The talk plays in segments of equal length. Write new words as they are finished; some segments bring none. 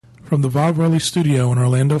From the Bob Rowley Studio in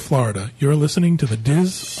Orlando, Florida, you're listening to the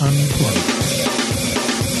Diz Unplugged.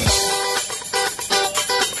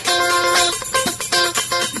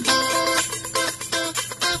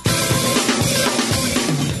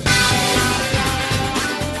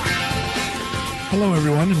 Hello,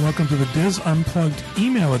 everyone, and welcome to the Diz Unplugged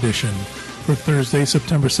email edition for Thursday,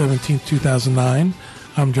 September 17th, 2009.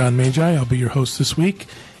 I'm John Magi. I'll be your host this week.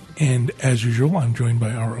 And as usual, I'm joined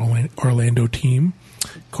by our Orlando team,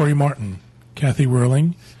 Corey Martin, Kathy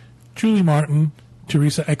Whirling, Julie Martin,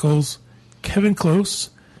 Teresa Eccles, Kevin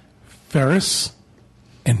Close, Ferris,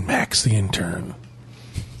 and Max the intern,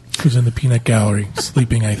 who's in the peanut gallery,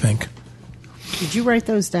 sleeping, I think. Did you write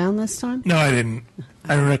those down this time? No, I didn't.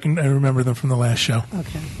 I remember them from the last show.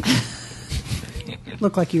 Okay.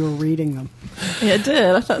 Looked like you were reading them. Yeah, it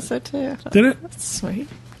did. I thought so, too. Did it? That's sweet.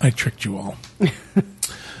 I tricked you all.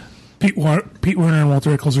 Pete Werner and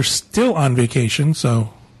Walter Eccles are still on vacation,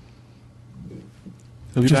 so...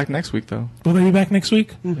 He'll be back next week, though. Will they be back next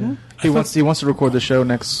week? Mm-hmm. He wants to record the show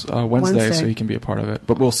next Wednesday so he can be a part of it.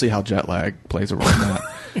 But we'll see how jet lag plays a role in that.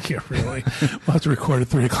 Yeah, really. We'll have to record at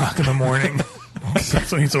 3 o'clock in the morning.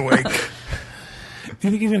 That's when he's awake. Do you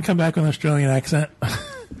think he's going to come back with an Australian accent?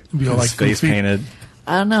 Be all His face painted.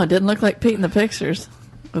 I don't know. It didn't look like Pete in the pictures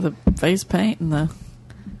with the face paint and the...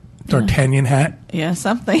 D'Artagnan hat? Yeah,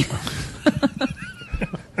 something.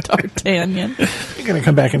 D'Artagnan. He's going to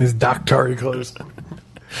come back in his doctor clothes.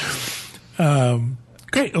 Great.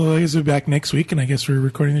 Well, I guess we'll be back next week, and I guess we're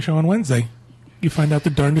recording the show on Wednesday. You find out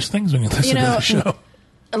the darndest things when you listen to the show.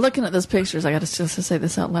 Looking at those pictures, I got to say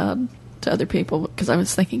this out loud to other people because I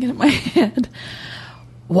was thinking it in my head.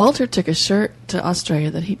 Walter took a shirt to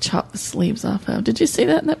Australia that he chopped the sleeves off of. Did you see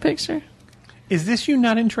that in that picture? Is this you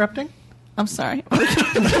not interrupting? I'm sorry.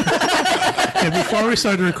 Yeah, before we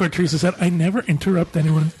started to record, Teresa said, I never interrupt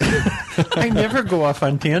anyone. I never go off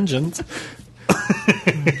on tangents.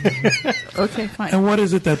 Okay, fine. And what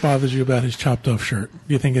is it that bothers you about his chopped off shirt?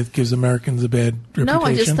 Do you think it gives Americans a bad reputation? No,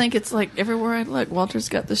 I just think it's like everywhere I look, Walter's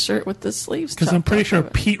got the shirt with the sleeves. Because I'm pretty sure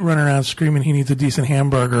Pete running around screaming he needs a decent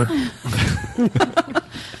hamburger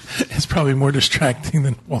is probably more distracting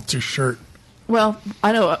than Walter's shirt. Well,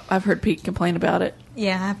 I know I've heard Pete complain about it.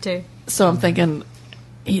 Yeah, I have to. So I'm thinking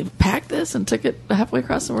he packed this and took it halfway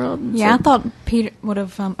across the world. And Yeah, said, I thought Peter would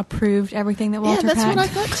have approved everything that Walter yeah, that's packed. what I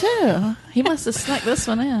thought too. He must have snuck this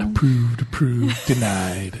one in. Approved,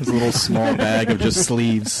 denied. His little small bag of just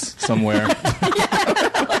sleeves somewhere.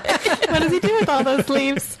 What does he do with all those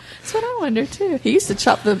sleeves? That's what I wonder too. He used to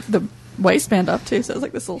chop the waistband off too, so it's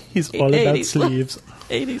like this little. He's all about 80s sleeves.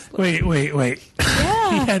 80s. Wait.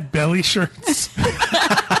 He had belly shirts?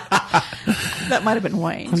 That might have been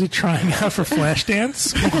Wayne. Was he trying out for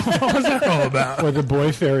Flashdance? What was that all about? Or the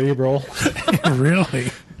boy fairy role. Really?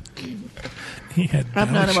 He had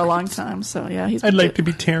I've known him a shirts. long time, so yeah, I'd like to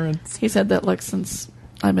be Terrence. He's had that look since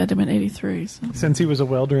I met him in '83. So. Since he was a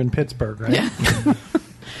welder in Pittsburgh, right? Yeah.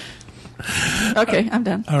 Okay, I'm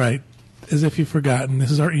done. All right. As if you've forgotten,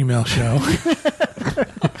 this is our email show.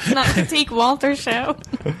 Not Critique Walter show.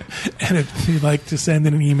 And if you'd like to send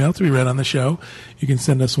in an email to be read on the show, you can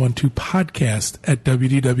send us one to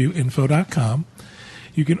podcast@wdwinfo.com.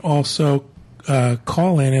 You can also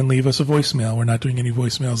call in and leave us a voicemail. We're not doing any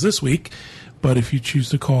voicemails this week, but if you choose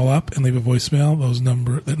to call up and leave a voicemail,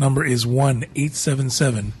 that number is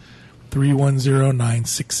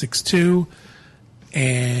 1-877-310-9662.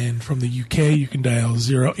 And from the UK, you can dial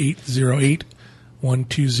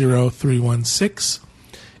 0808-120-316.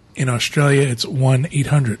 In Australia, it's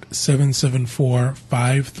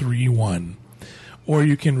 1-800-774-531. Or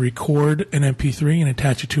you can record an MP3 and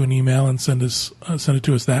attach it to an email and send it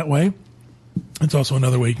to us that way. It's also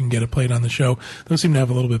another way you can get it played on the show. Those seem to have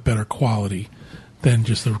a little bit better quality than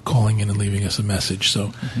just the calling in and leaving us a message.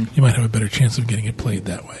 So you might have a better chance of getting it played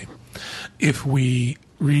that way. If we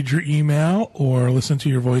read your email or listen to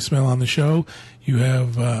your voicemail on the show, you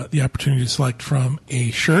have the opportunity to select from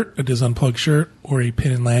a shirt, a Diz Unplugged shirt, or a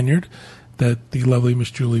pin and lanyard that the lovely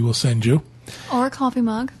Miss Julie will send you. Or a coffee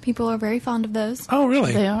mug. People are very fond of those. Oh,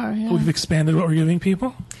 really? They are, yeah. We've expanded what we're giving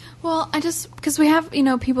people? Well, because we have,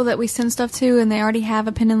 people that we send stuff to and they already have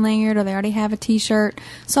a pin and lanyard or they already have a t-shirt.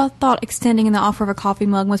 So I thought extending in the offer of a coffee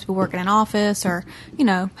mug must be working in an office or,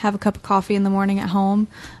 have a cup of coffee in the morning at home.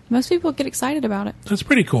 Most people get excited about it. That's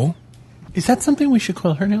pretty cool. Is that something we should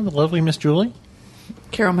call her now, the lovely Miss Julie?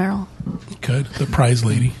 Carol Merrill. Good. The prize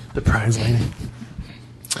lady. The prize lady.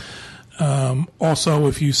 Also,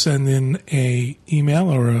 if you send in a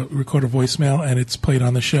email or record a voicemail and it's played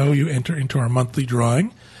on the show, you enter into our monthly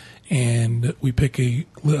drawing, and we pick a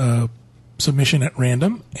submission at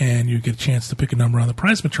random, and you get a chance to pick a number on the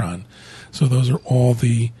Prizematron. So those are all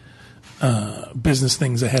the business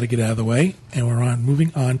things I had to get out of the way, and we're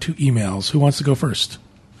moving on to emails. Who wants to go first?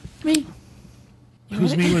 Me.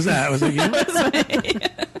 Whose me was that? Was it you?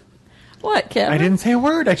 What, Kevin? I didn't say a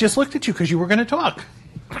word. I just looked at you because you were going to talk.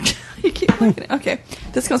 You keep looking at- Okay.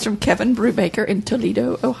 This comes from Kevin Brubaker in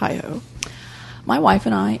Toledo, Ohio. My wife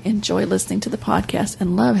and I enjoy listening to the podcast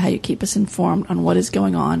and love how you keep us informed on what is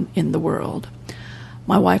going on in the world.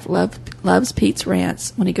 My wife loves Pete's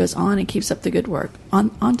rants when he goes on and keeps up the good work. On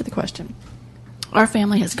to the question. Our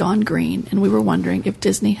family has gone green, and we were wondering if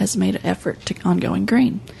Disney has made an effort on going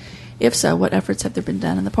green. If so, what efforts have there been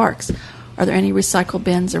done in the parks? Are there any recycle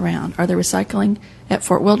bins around? Are they recycling at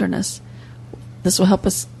Fort Wilderness? This will help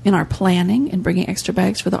us in our planning and bringing extra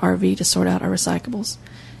bags for the RV to sort out our recyclables.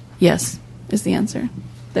 Yes, is the answer.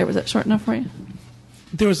 There, was that short enough for you?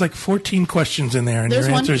 There was like 14 questions in there, and There's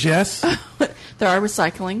your one. answer is yes? There are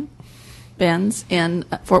recycling bins in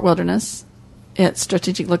Fort Wilderness at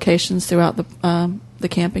strategic locations throughout the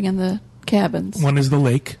camping and the cabins. One is the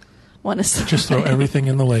lake. One is Just throw everything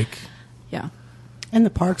in the lake. Yeah. And the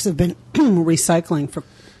parks have been recycling for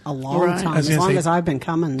a long Right. time, I was as gonna long say, as I've been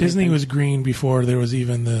coming. Disney they've been- was green before there was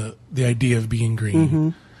even the idea of being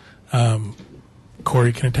green.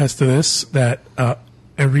 Corey can attest to this, that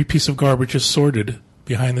every piece of garbage is sorted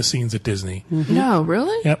behind the scenes at Disney. No,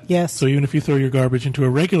 really? Yep. Yes. So even if you throw your garbage into a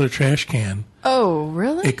regular trash can, Oh,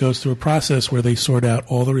 really? it goes through a process where they sort out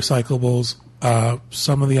all the recyclables.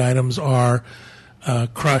 Some of the items are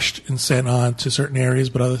crushed and sent on to certain areas,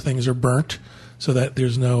 but other things are burnt so that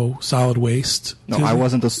there's no solid waste. No, I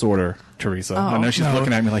wasn't the sorter, Teresa. I know she's No.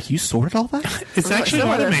 looking at me like, you sorted all that? It's actually Some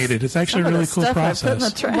of the- automated. It's actually a some of really the cool stuff I put in the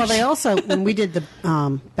process. trash. Well, they also, when we did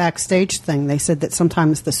the backstage thing, they said that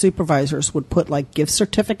sometimes the supervisors would put like gift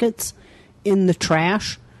certificates in the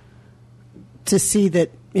trash to see that,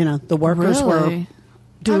 you know, the workers were Really?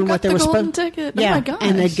 doing I've what got they the were golden supposed ticket. Oh Yeah, my gosh.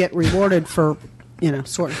 and they'd get rewarded for, you know,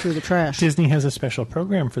 sorting through the trash. Disney has a special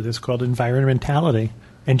program for this called Environmentality,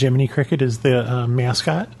 and Jiminy Cricket is the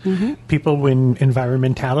mascot. People win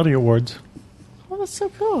Environmentality awards. Oh, that's so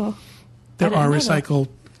cool. There didn't are know that. recycled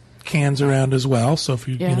cans around as well. So if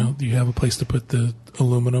you Yeah. you have a place to put the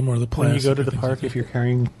aluminum or the When plastic. you go to or the things park, like if you're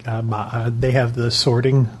carrying, they have the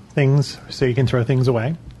sorting things so you can throw things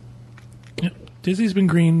away. that. Yep. Disney's been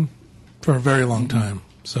green for a very long time.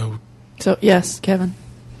 So So, yes, Kevin.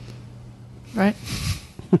 Right?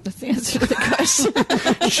 That's the answer to the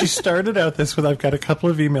question. She started out this with, I've got a couple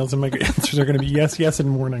of emails and my answers are going to be yes, yes, and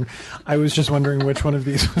morning. I was just wondering which one of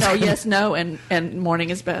these was. No, yes, no, and morning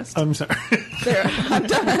is best. I'm sorry. There, I'm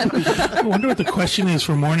done. I wonder what the question is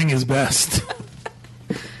for morning is best.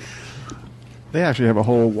 They actually have a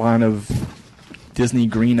whole line of Disney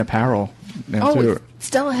green apparel now, Oh, too.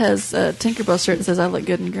 Stella has a Tinkerbell shirt that says "I look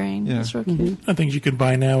good in green." Yeah. That's real cute. I think you can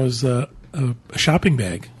buy now is a shopping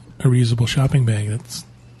bag, a reusable shopping bag that's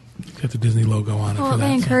got the Disney logo on it Well, for they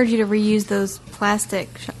that. encourage you to reuse those plastic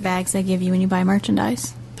bags they give you when you buy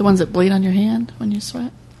merchandise. The ones that bleed on your hand when you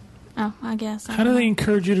sweat. Oh, I guess. How do they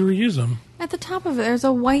encourage you to reuse them? At the top of it, there's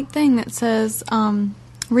a white thing that says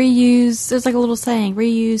reuse. There's like a little saying,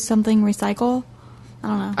 reuse something, recycle. I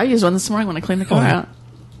don't know. I used one this morning when I cleaned the car Oh. out.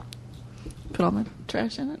 Put all my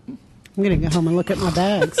trash in it. I'm going to go home and look at my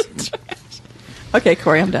bags. Okay,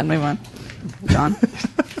 Corey, I'm done. Move on. John.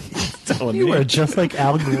 You are just like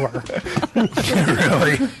Al Gore.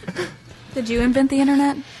 Really? Did you invent the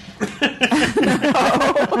internet? I've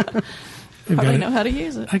Probably got know how to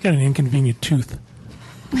use it. I got an inconvenient tooth.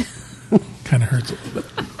 Kind of hurts a little bit.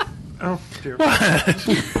 Oh, dear.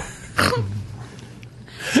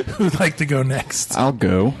 Who'd like to go next? I'll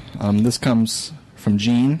go. This comes from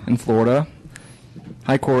Gene in Florida.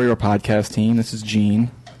 Hi, Corey, our podcast team. This is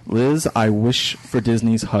Gene. Liz, I wish for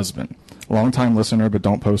Disney's husband. Long-time listener, but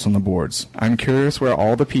don't post on the boards. I'm curious where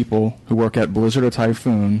all the people who work at Blizzard or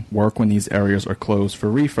Typhoon work when these areas are closed for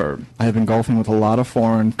refurb. I have been golfing with a lot of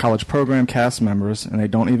foreign college program cast members, and they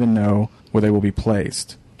don't even know where they will be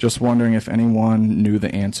placed. Just wondering if anyone knew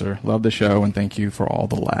the answer. Love the show, and thank you for all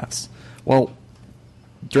the laughs. Well,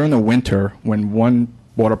 during the winter, when one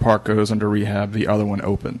water park goes under rehab, the other one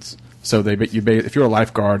opens. So if you're a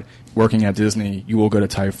lifeguard working at Disney, you will go to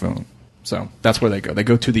Typhoon. So that's where they go. They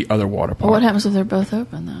go to the other water park. Well, what happens if they're both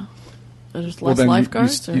open, though? There's less then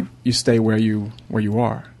lifeguards? you stay where you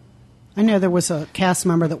are. I know there was a cast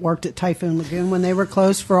member that worked at Typhoon Lagoon when they were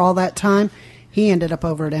closed for all that time. He ended up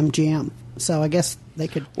over at MGM. So I guess they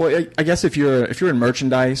could. Well, I guess if you're in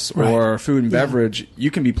merchandise or Right. food and beverage, you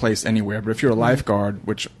can be placed anywhere. But if you're a lifeguard,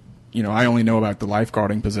 which I only know about the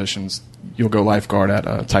lifeguarding positions, you'll go lifeguard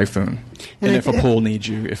at Typhoon. And if a pool needs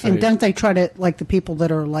you, And don't they try to, like the people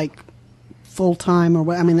that are like full time or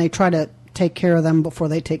what? I mean, they try to take care of them before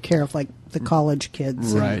they take care of like the college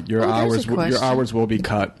kids. Right. Your there's a question. hours will be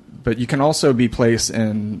cut, but you can also be placed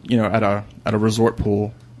in at a resort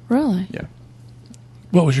pool. Really? Yeah.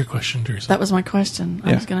 What was your question, Teresa? That was my question. I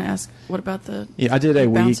Yeah. was going to ask, what about the... Yeah, I did a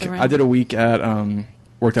bounce week. around? I did a week at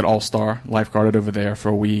worked at All Star, lifeguarded over there for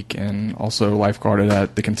a week, and also lifeguarded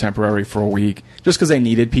at the Contemporary for a week, just because they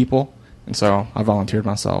needed people, and so I volunteered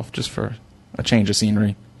myself just for a change of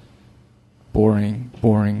scenery.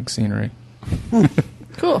 Boring scenery.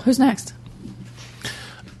 Cool. Who's next?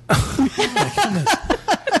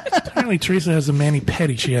 Apparently, Teresa has a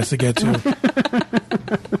mani-pedi she has to get to.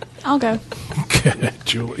 I'll go. Okay,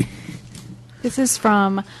 Julie. This is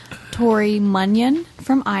from Tori Munyon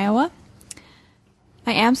from Iowa.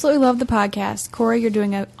 I absolutely love the podcast. Corey, you're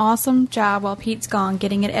doing an awesome job while Pete's gone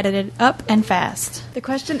getting it edited up and fast. The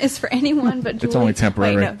question is for anyone but Julie. It's only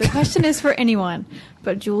temporary. Wait, no. The question is for anyone,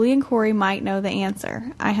 but Julie and Corey might know the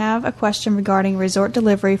answer. I have a question regarding resort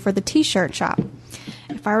delivery for the t-shirt shop.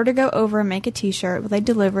 If I were to go over and make a t-shirt, will they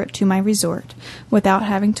deliver it to my resort without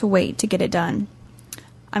having to wait to get it done?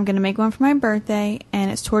 I'm going to make one for my birthday, and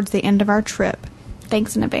it's towards the end of our trip.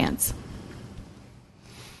 Thanks in advance.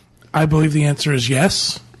 I believe the answer is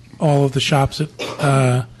yes. All of the shops at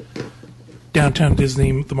Downtown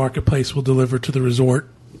Disney, the marketplace, will deliver to the resort.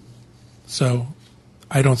 So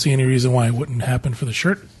I don't see any reason why it wouldn't happen for the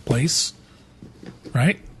shirt place.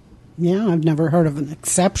 Right? Yeah, I've never heard of an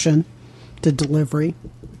exception to delivery.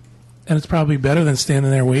 And it's probably better than standing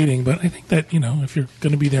there waiting. But I think that, if you're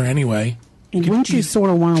going to be there anyway, And wouldn't you sort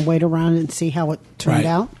of want to wait around and see how it turned Right.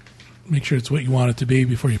 out? make sure it's what you want it to be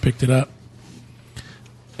before you picked it up.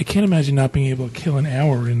 I can't imagine not being able to kill an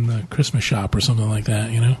hour in the Christmas shop or something like that,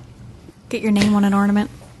 Get your name on an ornament.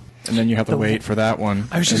 And then you have to wait for that one.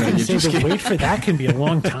 I was just And going then to say, the wait for that can be a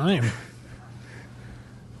long time.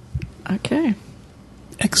 Okay.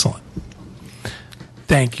 Excellent.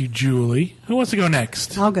 Thank you, Julie. Who wants to go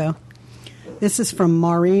next? I'll go. This is from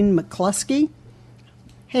Maureen McCluskey.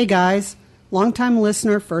 Hey, guys. Longtime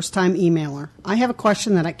listener, first-time emailer. I have a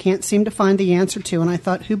question that I can't seem to find the answer to, and I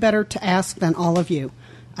thought who better to ask than all of you.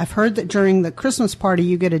 I've heard that during the Christmas party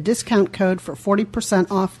you get a discount code for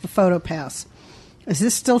 40% off the PhotoPass. Is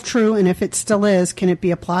this still true, and if it still is, can it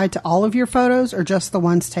be applied to all of your photos or just the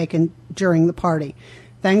ones taken during the party?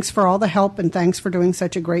 Thanks for all the help, and thanks for doing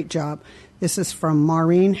such a great job. This is from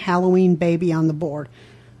Maureen, Halloween Baby on the board.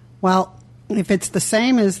 Well, if it's the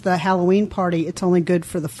same as the Halloween party, it's only good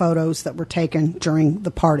for the photos that were taken during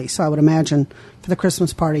the party. So I would imagine for the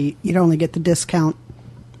Christmas party, you'd only get the discount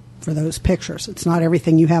for those pictures. It's not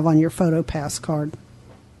everything you have on your PhotoPass card.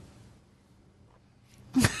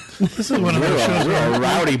 This is one of those shows We're where a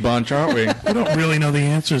rowdy bunch, aren't we? we don't really know the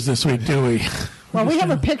answers this week, do we? Well, we have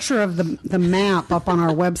a picture of the map up on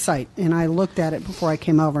our website, and I looked at it before I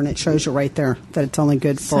came over, and it shows you right there that it's only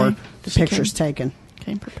good for See? the She pictures came- taken.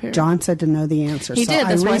 Came prepared. John said to know the answer, He so did, I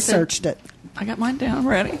that's why I said- researched it. I got mine down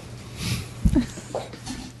ready.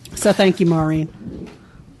 So thank you, Maureen.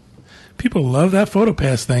 People love that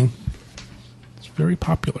PhotoPass thing. It's very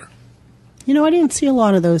popular. You know, I didn't see a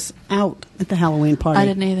lot of those out at the Halloween party. I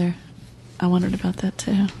didn't either. I wondered about that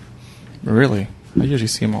too. Really? I usually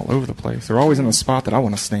see them all over the place. They're always in the spot that I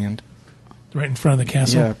want to stand. Right in front of the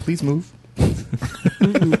castle. Yeah, please move.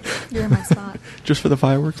 You're in my spot. Just for the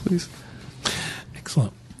fireworks, please.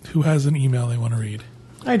 Excellent. Who has an email they want to read?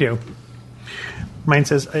 I do. Mine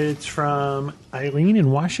says it's from Eileen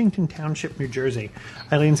in Washington Township, New Jersey.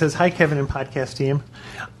 Eileen says, "Hi, Kevin and podcast team.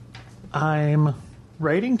 I'm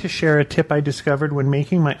writing to share a tip I discovered when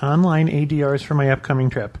making my online ADRs for my upcoming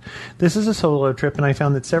trip. This is a solo trip, and I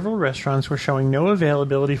found that several restaurants were showing no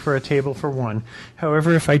availability for a table for one.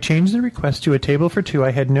 However, if I changed the request to a table for two, I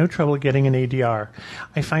had no trouble getting an ADR.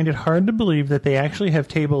 I find it hard to believe that they actually have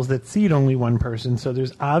tables that seat only one person, so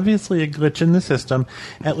there's obviously a glitch in the system,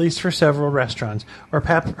 at least for several restaurants. Or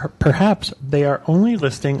perhaps they are only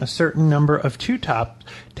listing a certain number of two-top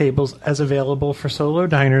tables as available for solo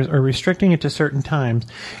diners or restricting it to certain times,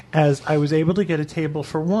 as I was able to get a table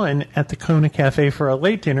for one at the Kona Cafe for a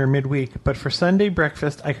late dinner midweek, but for Sunday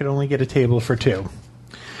breakfast I could only get a table for two.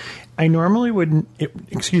 It normally would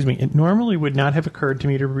not have occurred to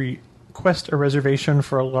me to request a reservation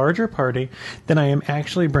for a larger party than I am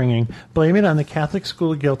actually bringing. Blame it on the Catholic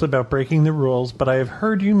school guilt about breaking the rules, but I have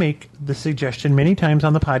heard you make the suggestion many times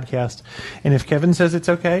on the podcast, and if Kevin says it's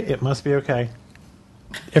okay, it must be okay."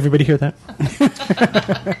 Everybody hear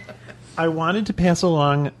that? I wanted to pass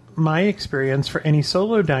along my experience for any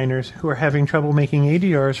solo diners who are having trouble making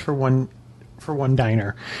ADRs for one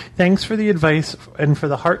diner. Thanks for the advice and for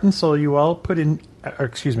the heart and soul you all put in.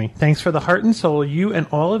 Thanks for the heart and soul you and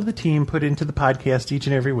all of the team put into the podcast each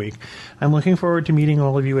and every week. I'm looking forward to meeting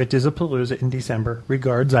all of you at Dizzapalooza in December.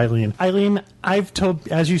 Regards, Eileen. Eileen, I've told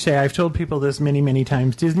people this many, many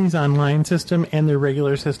times. Disney's online system and their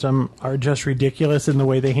regular system are just ridiculous in the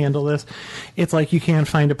way they handle this. It's like you can't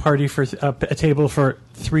find a party for a table for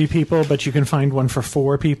 3 people, but you can find one for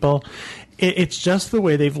 4 people. It's just the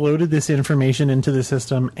way they've loaded this information into the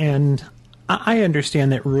system, and I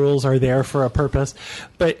understand that rules are there for a purpose,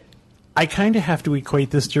 but I kind of have to equate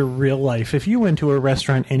this to real life. If you went to a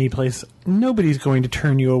restaurant any place, nobody's going to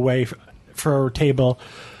turn you away for a table.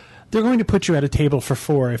 They're going to put you at a table for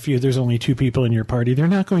 4 if there's only 2 people in your party. They're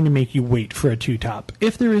not going to make you wait for a 2-top.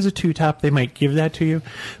 If there is a 2-top, they might give that to you,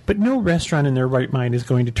 but no restaurant in their right mind is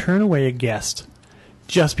going to turn away a guest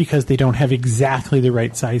just because they don't have exactly the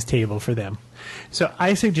right size table for them. So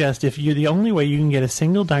I suggest the only way you can get a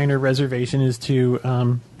single diner reservation is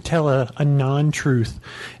to tell a non-truth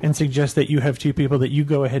and suggest that you have 2 people, that you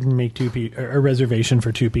go ahead and make a reservation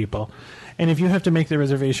for 2 people. And if you have to make the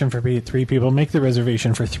reservation for 3 people, make the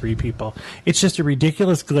reservation for 3 people. It's just a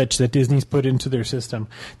ridiculous glitch that Disney's put into their system.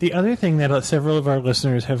 The other thing that several of our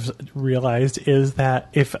listeners have realized is that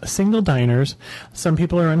if single diners, some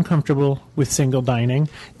people are uncomfortable with single dining,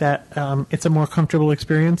 that it's a more comfortable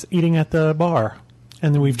experience eating at the bar.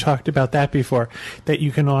 And we've talked about that before, that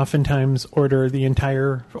you can oftentimes order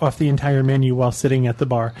off the entire menu while sitting at the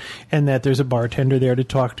bar, and that there's a bartender there to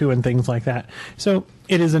talk to and things like that. So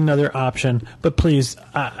it is another option, but please,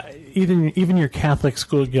 even your Catholic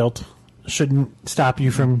school guilt shouldn't stop you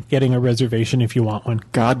from getting a reservation if you want one.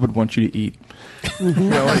 God would want you to eat.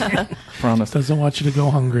 Promise. Doesn't want you to go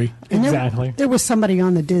hungry. And Exactly. There was somebody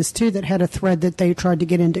on the Diz, too, that had a thread that they tried to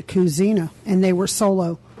get into Cuisina, and they were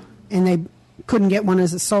solo, and they couldn't get one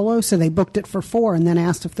as a solo, so they booked it for 4 and then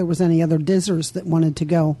asked if there was any other Dizzers that wanted to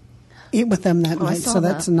go eat with them that night. So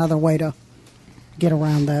that's another way to get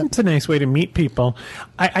around that. It's a nice way to meet people.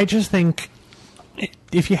 I just think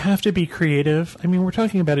if you have to be creative, I mean, we're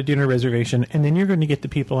talking about a dinner reservation, and then you're going to get the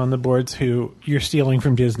people on the boards who you're stealing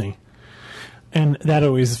from Disney. And that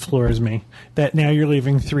always floors me, that now you're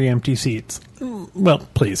leaving 3 empty seats. Well,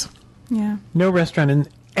 please. Yeah. No restaurant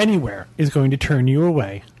anywhere is going to turn you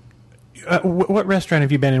away. What restaurant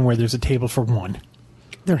have you been in where there's a table for 1?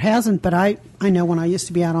 There hasn't, but I know when I used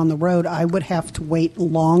to be out on the road, I would have to wait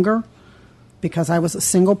longer because I was a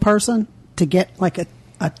single person to get like a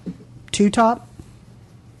 2-top.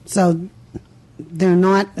 So they're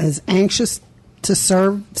not as anxious to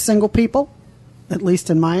serve single people, at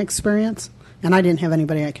least in my experience. And I didn't have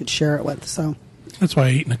anybody I could share it with, so. That's why I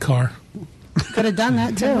ate in a car. Could have done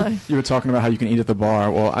that, too. You were talking about how you can eat at the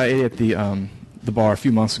bar. Well, I ate at the bar a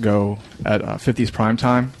few months ago at 50's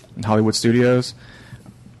Primetime in Hollywood Studios.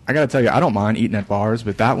 I got to tell you, I don't mind eating at bars,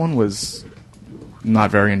 but that one was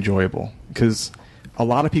not very enjoyable because a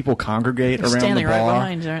lot of people congregate around the standing right bar,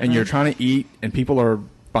 behind you, aren't and they? you're trying to eat, and people are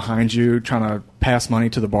behind you trying to pass money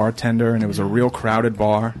to the bartender, and it was a real crowded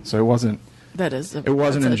bar, so it wasn't. That is. It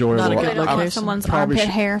wasn't enjoyable. Not a You good don't want location. someone's Probably armpit should-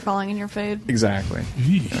 hair falling in your food. Exactly.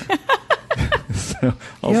 Eesh. So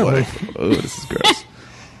I was like, oh, this is gross.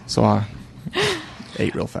 So I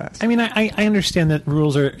ate real fast. I mean, I understand that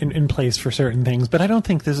rules are in place for certain things, but I don't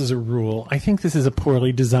think this is a rule. I think this is a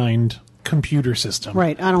poorly designed computer system.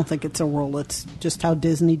 Right. I don't think it's a rule. It's just how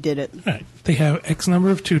Disney did it. Right. They have X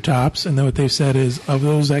number of 2-tops, and then what they've said is of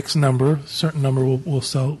those X number, a certain number will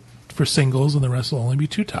sell for singles, and the rest will only be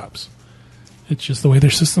 2-tops. It's just the way their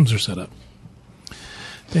systems are set up.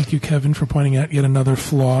 Thank you, Kevin, for pointing out yet another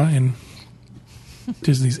flaw in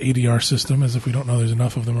Disney's ADR system, as if we don't know there's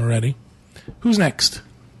enough of them already. Who's next?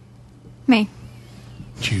 Me.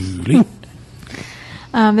 Julie.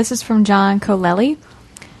 This is from John Colelli.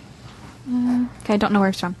 Okay, I don't know where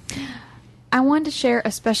it's from. I wanted to share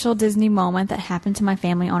a special Disney moment that happened to my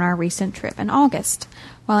family on our recent trip in August.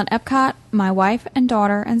 While in Epcot, my wife and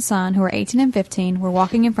daughter and son, who are 18 and 15, were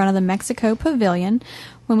walking in front of the Mexico Pavilion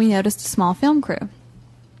when we noticed a small film crew.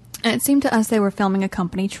 And it seemed to us they were filming a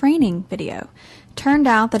company training video. Turned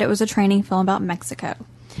out that it was a training film about Mexico.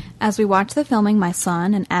 As we watched the filming, my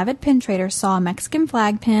son, an avid pin trader, saw a Mexican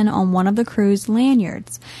flag pin on one of the crew's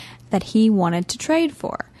lanyards that he wanted to trade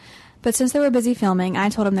for. But since they were busy filming, I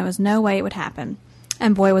told him there was no way it would happen.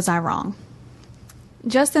 And boy, was I wrong.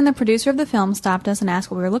 Just then, the producer of the film stopped us and asked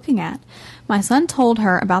what we were looking at. My son told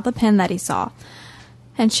her about the pin that he saw.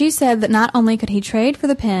 And she said that not only could he trade for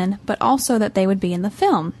the pin, but also that they would be in the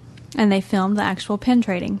film. And they filmed the actual pin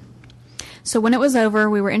trading. So when it was over,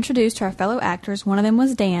 we were introduced to our fellow actors. One of them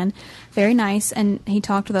was Dan, very nice, and he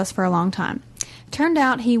talked with us for a long time. Turned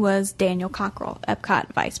out he was Daniel Cockrell,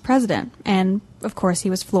 Epcot Vice President, and of course he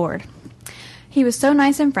was floored. He was so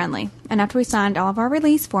nice and friendly, and after we signed all of our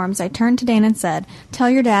release forms, I turned to Dan and said, "Tell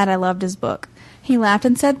your dad I loved his book." He laughed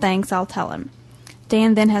and said, "Thanks, I'll tell him."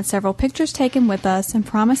 Dan then had several pictures taken with us and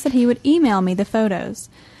promised that he would email me the photos.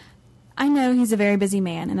 I know he's a very busy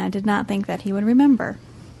man, and I did not think that he would remember.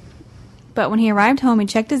 But when he arrived home, he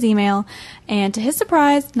checked his email, and to his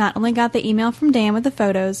surprise, not only got the email from Dan with the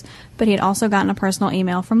photos, but he had also gotten a personal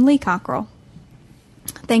email from Lee Cockrell,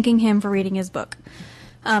 thanking him for reading his book,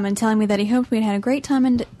 and telling me that he hoped we had had a great time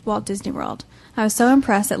in Walt Disney World. I was so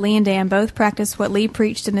impressed that Lee and Dan both practiced what Lee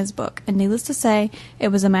preached in his book, and needless to say,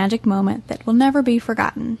 it was a magic moment that will never be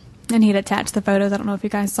forgotten. And he'd attached the photos. I don't know if you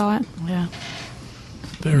guys saw it. Yeah.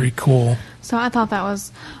 Very cool. So I thought that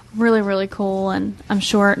was really, really cool, and I'm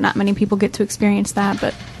sure not many people get to experience that,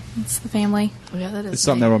 but it's the family. Yeah, that is It's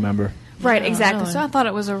something they'll remember. Right, Yeah, exactly. really. So I thought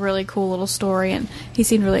it was a really cool little story, and he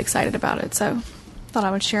seemed really excited about it, so thought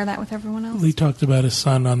I would share that with everyone else. Lee talked about his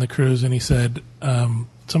son on the cruise, and he said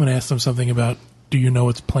someone asked him something about, do you know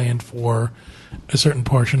what's planned for a certain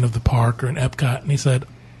portion of the park or in Epcot? And he said,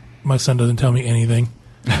 my son doesn't tell me anything.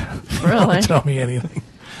 Really? Don't tell me anything.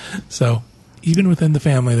 So even within the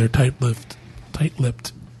family, they're tight-lipped.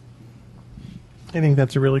 I think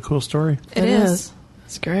that's a really cool story. It is.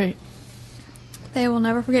 It's great. They will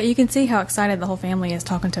never forget. You can see how excited the whole family is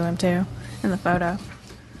talking to him, too, in the photo.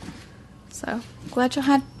 So, glad you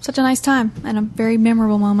had such a nice time and a very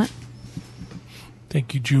memorable moment.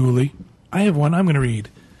 Thank you, Julie. I have one I'm going to read.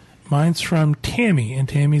 Mine's from Tammy, and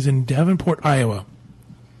Tammy's in Davenport, Iowa.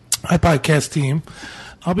 Hi, podcast team.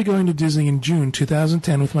 I'll be going to Disney in June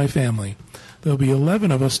 2010 with my family. There'll be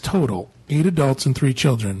 11 of us total, 8 adults and 3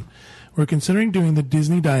 children. We're considering doing the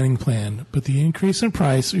Disney dining plan, but the increase in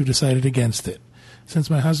price, we've decided against it. Since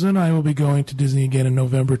my husband and I will be going to Disney again in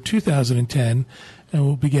November 2010 and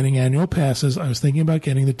we'll be getting annual passes, I was thinking about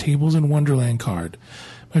getting the Tables in Wonderland card.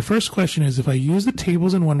 My first question is, if I use the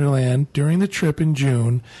Tables in Wonderland during the trip in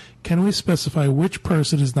June, can we specify which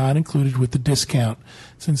person is not included with the discount,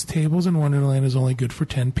 since Tables in Wonderland is only good for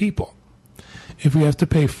 10 people? If we have to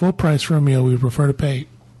pay full price for a meal, we would prefer to pay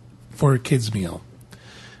for a kid's meal.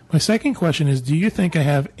 My second question is, do you think I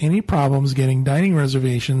have any problems getting dining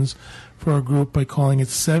reservations for a group by calling it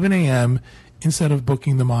 7 a.m. instead of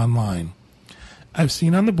booking them online? I've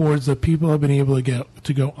seen on the boards that people have been able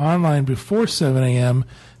to go online before 7 a.m.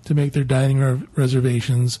 to make their dining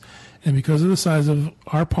reservations, and because of the size of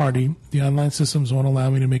our party, the online systems won't allow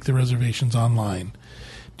me to make the reservations online.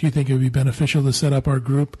 Do you think it would be beneficial to set up our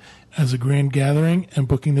group as a grand gathering and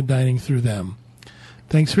booking the dining through them?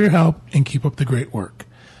 Thanks for your help, and keep up the great work.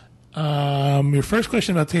 Your first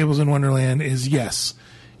question about Tables in Wonderland is yes.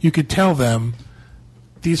 You could tell them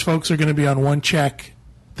these folks are going to be on one check,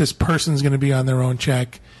 this person's going to be on their own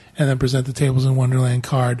check, and then present the Tables in Wonderland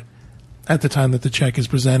card at the time that the check is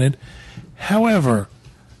presented. However,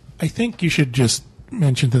 I think you should just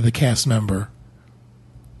mention to the cast member,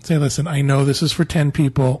 say, listen, I know this is for 10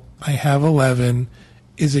 people. I have 11.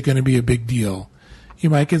 Is it going to be a big deal? You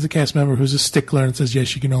might get the cast member who's a stickler and says,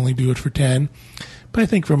 yes, you can only do it for 10. But I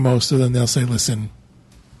think for most of them, they'll say, listen,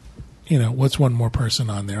 what's one more person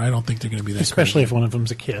on there? I don't think they're going to be that Especially crazy. if one of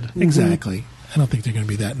them's a kid. Exactly. I don't think they're going to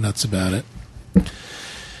be that nuts about it.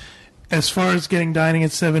 As far as getting dining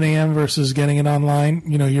at 7 a.m. versus getting it online,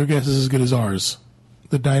 your guess is as good as ours.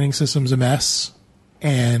 The dining system's a mess,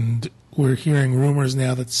 and we're hearing rumors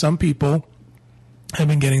now that some people have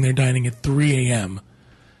been getting their dining at 3 a.m.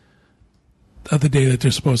 of the day that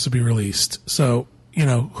they're supposed to be released. So,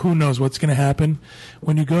 who knows what's going to happen.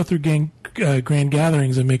 When you go through grand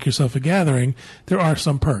gatherings and make yourself a gathering, there are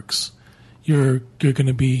some perks. You're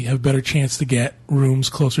going to have a better chance to get rooms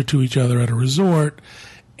closer to each other at a resort,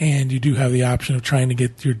 and you do have the option of trying to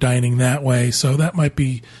get your dining that way. So that might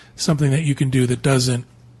be something that you can do that doesn't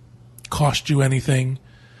cost you anything.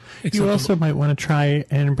 You also might want to try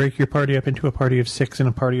and break your party up into a party of 6 and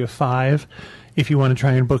a party of 5 if you want to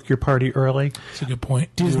try and book your party early. That's a good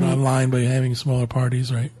point. Do it online by having smaller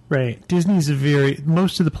parties, right? Right. Disney's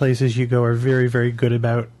most of the places you go are very, very good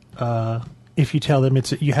about if you tell them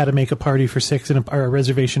you had to make a party for 6 or a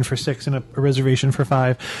reservation for 6 and a reservation for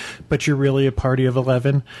 5, but you're really a party of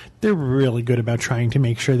 11. They're really good about trying to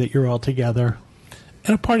make sure that you're all together.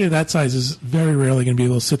 And a party of that size is very rarely going to be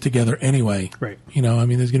able to sit together anyway. Right.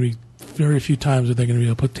 There's going to be very few times where they're going to be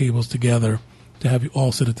able to put tables together to have you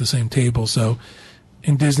all sit at the same table. So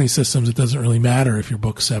in Disney systems, it doesn't really matter if you're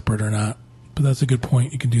booked separate or not. But that's a good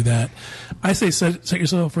point. You can do that. I say set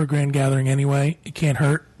yourself up for a grand gathering anyway. It can't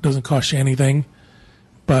hurt. Doesn't cost you anything.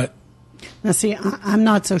 But Now, see, I'm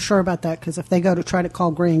not so sure about that because if they go to try to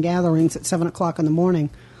call grand gatherings at 7 o'clock in the morning,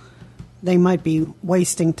 they might be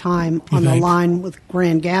wasting time on the line with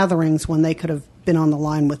grand gatherings when they could have been on the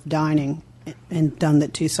line with dining and done the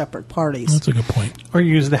two separate parties. That's a good point. Or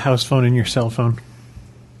use the house phone and your cell phone.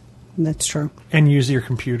 That's true. And use your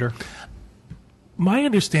computer. My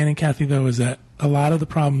understanding, Kathy, though, is that a lot of the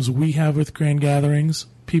problems we have with grand gatherings,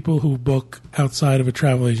 people who book outside of a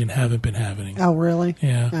travel agent haven't been having. Oh, really?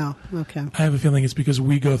 Yeah. Oh, okay. I have a feeling it's because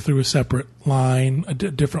we go through a separate line, a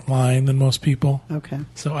different line than most people. Okay.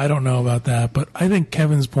 So I don't know about that, but I think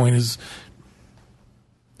Kevin's point is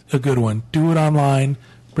a good one. Do it online,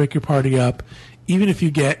 break your party up. Even if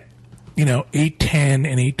you get, 8:10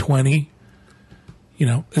 and 8:20,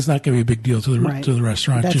 it's not going to be a big deal to the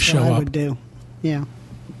restaurant. That's Just show what I up. would do. Yeah.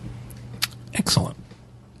 Excellent.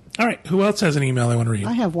 All right. Who else has an email I want to read?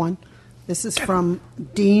 I have one. This is from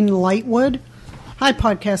Dean Lightwood. Hi,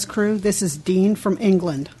 podcast crew. This is Dean from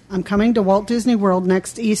England. I'm coming to Walt Disney World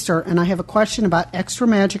next Easter, and I have a question about extra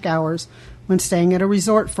magic hours when staying at a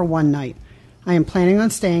resort for one night. I am planning on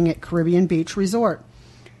staying at Caribbean Beach Resort.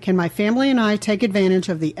 Can my family and I take advantage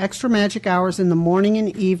of the extra magic hours in the morning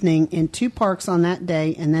and evening in 2 parks on that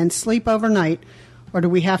day and then sleep overnight, or do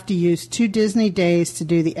we have to use 2 Disney days to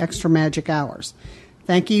do the extra magic hours?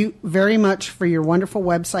 Thank you very much for your wonderful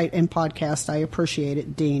website and podcast. I appreciate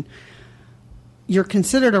it, Dean. You're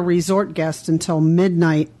considered a resort guest until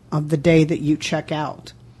midnight of the day that you check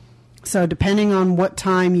out. So depending on what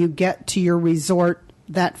time you get to your resort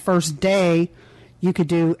that first day, you could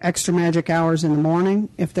do extra magic hours in the morning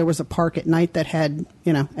if there was a park at night that had,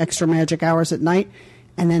 extra magic hours at night.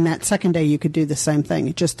 And then that second day you could do the same thing.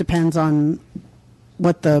 It just depends on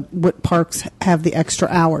what parks have the extra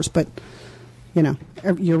hours. But,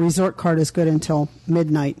 your resort card is good until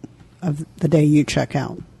midnight of the day you check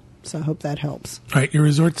out. So I hope that helps. All right. Your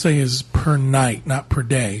resort stay is per night, not per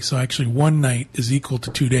day. So actually one night is equal to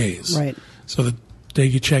 2 days. Right. So the day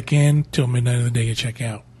you check in till midnight of the day you check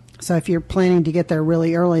out. So if you're planning to get there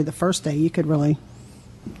really early the first day, you could really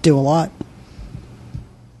do a lot.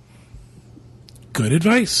 Good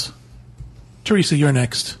advice. Teresa, you're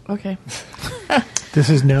next. Okay. This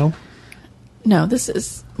is no? No, this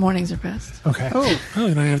is mornings are best. Okay. Oh, you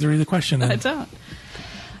don't even have to read the question. I don't.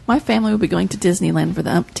 My family will be going to Disneyland for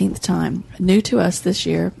the umpteenth time. New to us this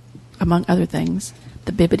year, among other things,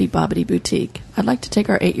 the Bibbidi Bobbidi Boutique. I'd like to take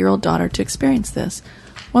our 8-year-old daughter to experience this.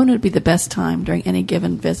 When would be the best time during any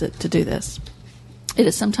given visit to do this? It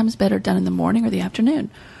is sometimes better done in the morning or the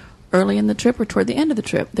afternoon, early in the trip or toward the end of the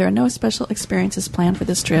trip. There are no special experiences planned for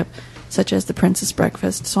this trip, such as the Princess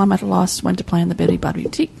Breakfast, so I'm at a loss when to plan the Bibbidi Bobbidi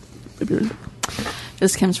Boutique.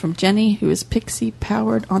 This comes from Jenny, who is Pixie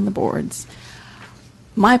powered on the boards.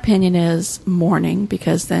 My opinion is morning,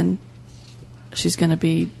 because then she's going to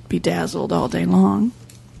be bedazzled all day long,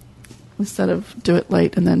 instead of do it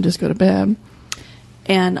late and then just go to bed.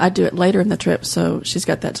 And I do it later in the trip, so she's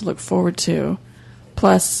got that to look forward to.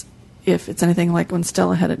 Plus, if it's anything like when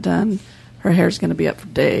Stella had it done, her hair's going to be up for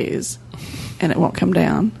days, and it won't come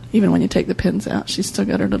down. Even when you take the pins out, she's still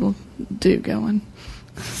got her little do going.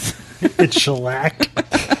 It's shellac.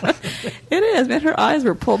 It is, man. Her eyes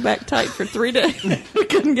were pulled back tight for 3 days. We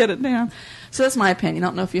couldn't get it down. So that's my opinion. I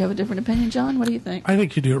don't know if you have a different opinion, John. What do you think? I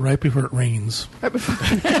think you do it right before it rains. Right before.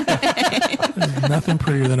 There's nothing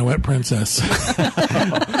prettier than a wet princess.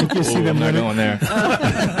 You see them I'm not running, going there.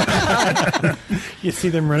 you see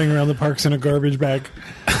them running around the parks in a garbage bag.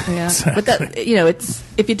 Yeah, Exactly. but that it's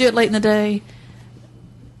if you do it late in the day,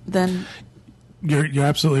 then You're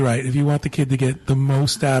absolutely right. If you want the kid to get the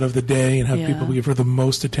most out of the day and have Yeah. people give her the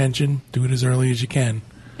most attention, do it as early as you can.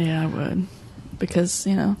 yeah, I would, because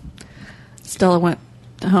Stella went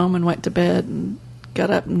home and went to bed and got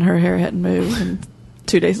up and her hair hadn't moved, and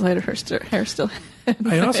 2 days later her hair still.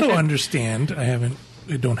 I also understand.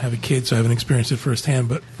 I don't have a kid, so I haven't experienced it firsthand.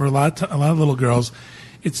 But for a lot of little girls,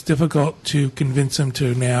 it's difficult to convince them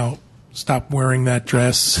to now stop wearing that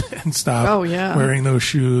dress and stop wearing those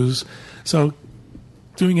shoes. So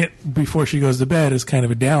doing it before she goes to bed is kind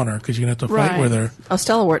of a downer because you're going to have to fight with her. Oh,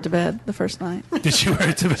 Stella wore it to bed the first night. Did she wear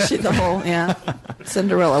it to bed?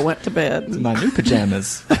 Cinderella went to bed. My new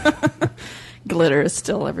pajamas. Glitter is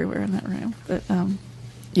still everywhere in that room. But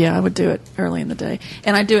I would do it early in the day.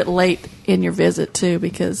 And I do it late in your visit, too,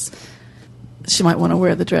 because she might want to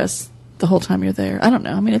wear the dress the whole time you're there. I don't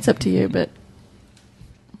know. I mean, it's up to you, but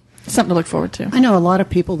something to look forward to. I know a lot of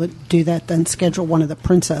people that do that, then schedule one of the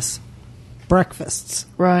princess breakfasts.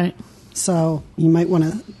 Right. So you might want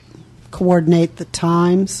to coordinate the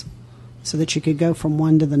times so that you could go from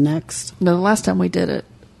one to the next. No, the last time we did it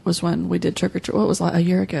was when we did Trick or Treat. What was a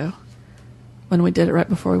year ago? when we did it right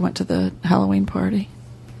before we went to the Halloween party.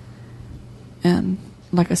 And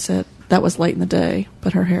like I said, that was late in the day,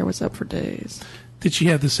 but her hair was up for days. Did she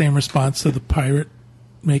have the same response to the pirate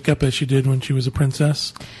makeup as she did when she was a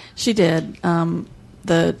princess? She did.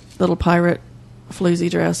 The little pirate floozy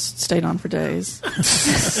dress stayed on for days.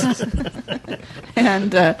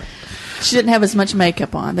 And she didn't have as much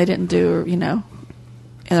makeup on. They didn't do, and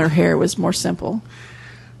her hair was more simple.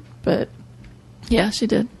 But, yeah, she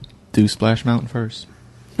did. Do Splash Mountain first.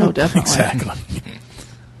 Oh, definitely. Exactly.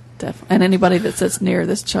 Definitely. And anybody that sits near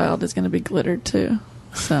this child is going to be glittered, too.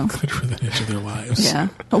 So, Good for the edge of their lives. yeah.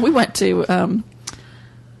 Oh, we went to...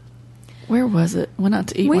 where was it? Went out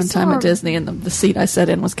to eat We one time saw- at Disney, and the seat I sat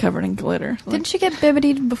in was covered in glitter. Didn't you get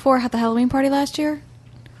bibbity before at the Halloween party last year?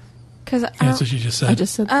 Because That's what she just said. I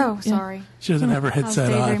just said. Oh, yeah. sorry. She doesn't have her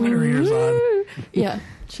headset on, daydreaming. her ears on. Yeah,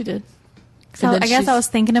 she did. So And then I guess I she's- was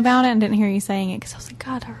thinking about it and didn't hear you saying it because I was like,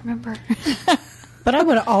 God, I remember. But I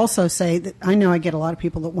would also say that I know I get a lot of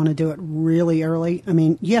people that want to do it really early. I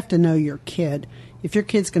mean, you have to know your kid. If your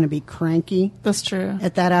kid's going to be cranky That's true.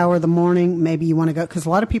 at that hour of the morning, maybe you want to go, because a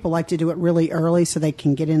lot of people like to do it really early so they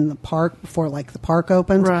can get in the park before like the park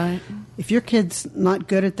opens. Right. If your kid's not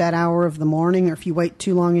good at that hour of the morning, or if you wait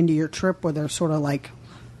too long into your trip where they're sort of like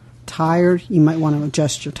tired, you might want to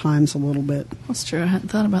adjust your times a little bit. That's true. I hadn't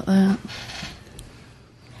thought about that.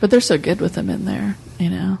 But they're so good with them in there,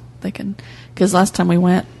 They can. Because last time we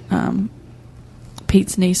went,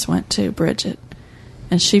 Pete's niece went to Bridget,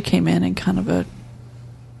 and she came in kind of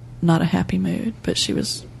not a happy mood, but she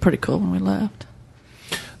was pretty cool when we left.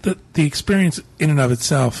 The experience in and of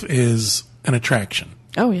itself is an attraction.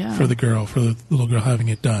 Oh, yeah. For the little girl having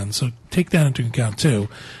it done. So take that into account too.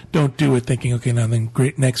 Don't do it thinking, okay, now then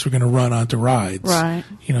great, next we're going to run onto rides. Right.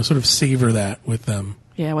 Sort of savor that with them.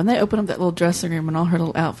 Yeah, when they opened up that little dressing room and all her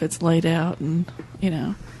little outfits laid out, and,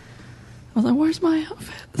 I was like, where's my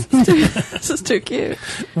outfit? This is too cute.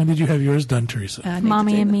 When did you have yours done, Teresa? I need to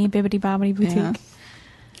Mommy do and that. me, Bibbidi Bobbidi Boutique.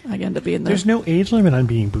 Yeah. I end up being There's no age limit on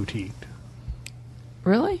being boutiqued.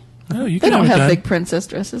 Really? No, you They can don't have it have done. big princess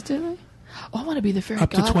dresses, do they? Oh, I want to be the fairy Up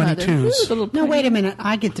to godmother. 22s. Ooh, the little No, wait pretty- a minute.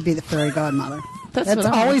 I get to be the fairy godmother. That's That's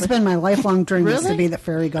what I always want. been my lifelong dream is to Really? be the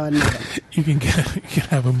fairy godmother. You can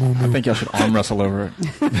have a moo moo. I think y'all should arm wrestle over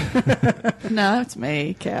it. No, that's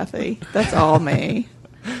me, Kathy. That's all me.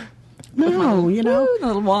 No, Ooh, the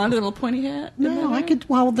little wand, the little pointy hat. No, I could.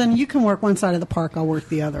 Well, then you can work one side of the park. I'll work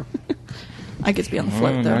the other. I get to be on the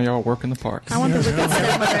float, Now though. y'all work in the parks. I want the wicked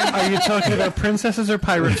stepmother. Are you talking about princesses or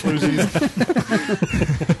pirate floozies?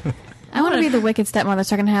 I want to be the wicked stepmother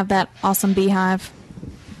so I can have that awesome beehive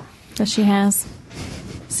that she has.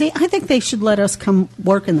 See, I think they should let us come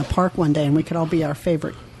work in the park one day, and we could all be our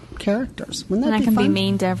favorite characters. Wouldn't that And I be can fun? be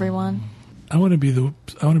mean to everyone. I want to be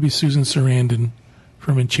Susan Sarandon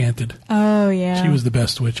from Enchanted. Oh, yeah. She was the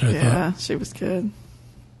best witch, I thought. Yeah, she was good.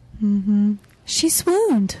 She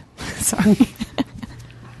swooned. Sorry.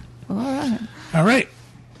 Well, all right. All right.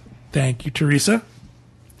 Thank you, Teresa.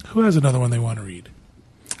 Who has another one they want to read?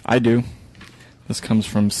 I do. This comes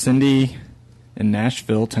from Cindy in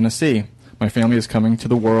Nashville, Tennessee. My family is coming to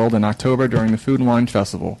the world in October during the Food and Wine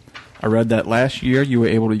Festival. I read that last year you were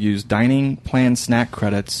able to use dining plan snack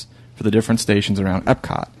credits for the different stations around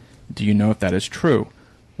Epcot. Do you know if that is true?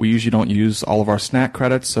 We usually don't use all of our snack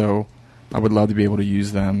credits, so I would love to be able to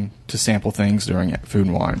use them to sample things during Food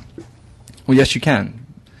and Wine. Well, yes, you can.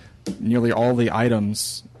 Nearly all the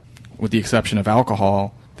items, with the exception of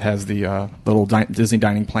alcohol, has the little Disney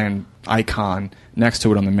Dining Plan icon next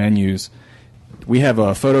to it on the menus. We have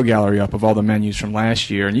a photo gallery up of all the menus from last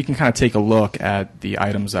year, and you can kind of take a look at the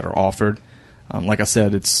items that are offered. Like I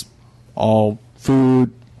said, it's all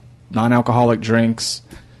food, non-alcoholic drinks.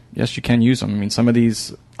 Yes, you can use them. I mean, some of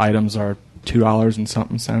these items are $2 and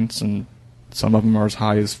something cents, and some of them are as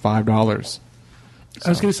high as $5. I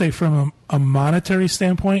was going to say, from a monetary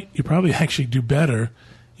standpoint, you probably actually do better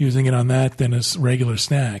using it on that than a regular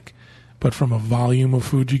snack. But from a volume of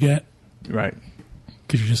food you get, Right.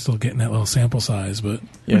 because you're just still getting that little sample size. But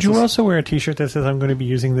Yes, Would you it's- also wear a T-shirt that says "I'm going to be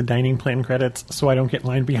using the dining plan credits so I don't get in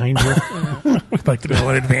line behind you"? we'd like to know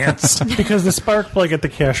in advance. Because the spark plug at the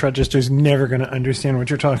cash register is never going to understand what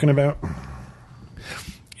you're talking about.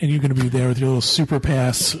 And you're going to be there with your little super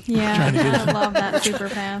pass. Yeah, Trying to get I love that super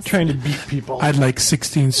pass. Trying to beat people. I'd like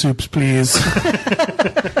 16 soups, please.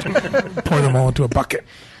 Pour them all into a bucket.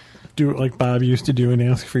 Do it like Bob used to do and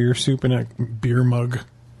ask for your soup in a beer mug.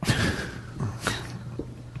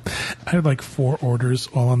 I had like 4 orders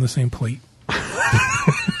all on the same plate.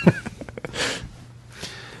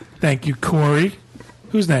 Thank you, Corey.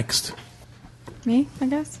 Who's next? Me, I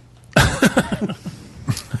guess.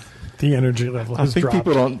 The energy level I has think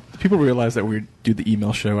dropped. people realize that we do the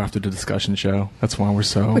email show after the discussion show. That's why we're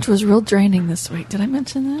so. Which was real draining this week. Did I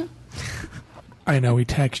mention that? I know we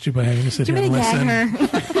taxed you by having to sit You here and made listen. her.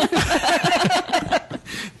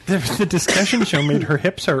 The discussion show made her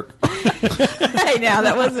hips hurt. Hey, now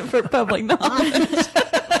that wasn't for public knowledge.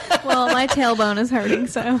 Well, my tailbone is hurting,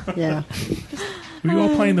 so. Yeah. Were you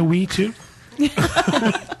all playing the Wii too?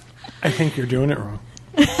 I think you're doing it wrong.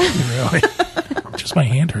 Really? Just my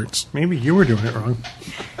hand hurts. Maybe you were doing it wrong.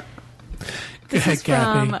 Go ahead, is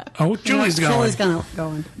Kathy. from- Oh, Julie's going. Julie's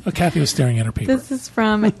going. Oh, Kathy was staring at her paper. This is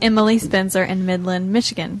from Emily Spencer in Midland,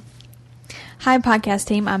 Michigan. Hi, podcast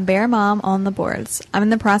team. I'm Bear Mom on the boards. I'm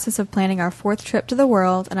in the process of planning our 4th trip to the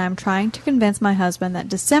world, and I'm trying to convince my husband that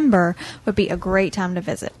December would be a great time to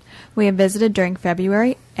visit. We have visited during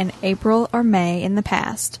February and April or May in the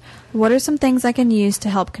past. What are some things I can use to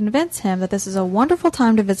help convince him that this is a wonderful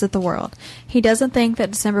time to visit the world? He doesn't think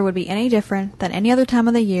that December would be any different than any other time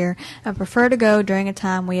of the year and prefer to go during a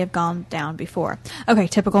time we have gone down before. Okay,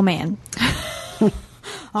 typical man.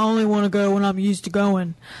 I only want to go when I'm used to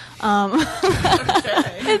going.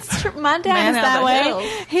 It's true. My dad Man is out that the way.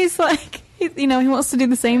 hills. He's like, he wants to do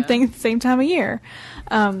the same thing at the same time of year.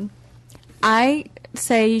 I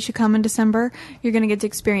say you should come in December. You're going to get to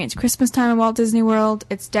experience Christmas time at Walt Disney World.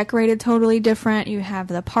 It's decorated totally different. You have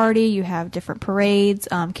the party. You have different parades.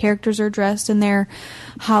 Characters are dressed in their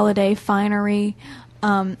holiday finery.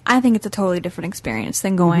 I think it's a totally different experience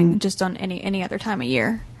than going just on any other time of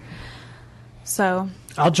year. So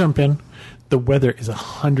I'll jump in. The weather is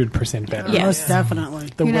 100% better. Yes. Most definitely.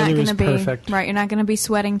 The you're not weather going is to be perfect. right. You're not going to be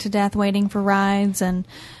sweating to death waiting for rides and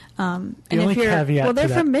only if you're caveat well, they're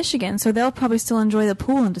to that- from Michigan, so they'll probably still enjoy the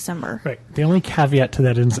pool in December. Right. The only caveat to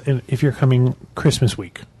that is if you're coming Christmas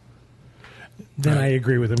week, then Right. I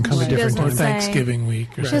agree with him. Come She a different doesn't Or time. say- Thanksgiving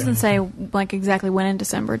week. Or She doesn't say like exactly when in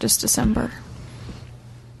December, just December.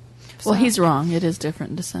 Well, he's wrong. It is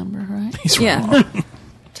different in December, right? He's yeah. wrong.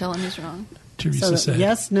 Tell him he's wrong. Teresa So said.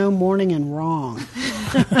 yes, no, morning, and wrong.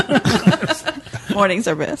 Mornings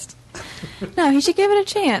are best. No, he should give it a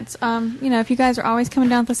chance. If you guys are always coming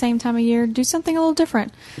down at the same time of year, do something a little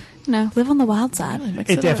different. Live on the wild side. Really mix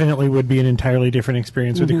It up. definitely would be an entirely different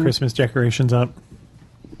experience with the Christmas decorations up.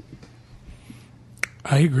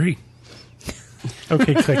 I agree.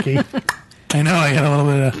 Okay, clicky. I know. I got a little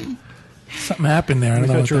bit of something happened there. I I don't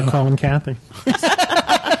know thought what you were the- calling Kathy.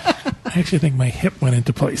 I actually think my hip went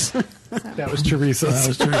into place. That was Teresa's. That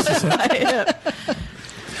was Teresa's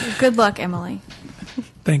hip. Good luck, Emily.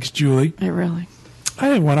 Thanks, Julie. It really. I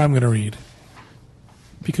have one I'm going to read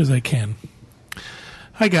because I can.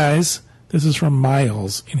 Hi, guys. This is from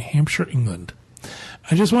Miles in Hampshire, England.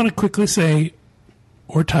 I just want to quickly say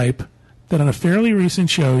or type that on a fairly recent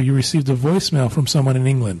show you received a voicemail from someone in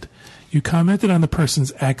England. You commented on the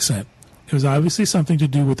person's accent. It was obviously something to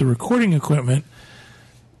do with the recording equipment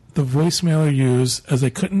the voicemailer used, as I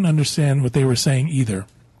couldn't understand what they were saying either.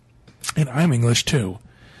 And I'm English too.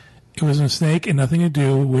 It was a mistake and nothing to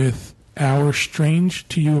do with our strange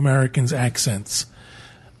to you Americans accents.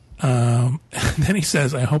 And then he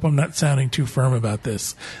says, I hope I'm not sounding too firm about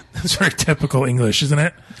this. That's very typical English, isn't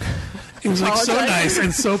it? It was like so nice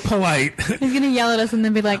and so polite. He's going to yell at us and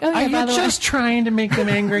then be like, "Oh, Are yeah, by you the just trying to make them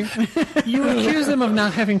angry? You accuse them of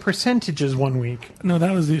not having percentages one week. No,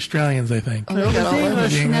 that was the Australians, I think. Oh, they got all over way."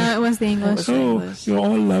 the No, it was the English. Oh, English. you're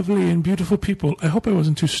all lovely and beautiful people. I hope I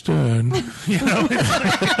wasn't too stern. You know,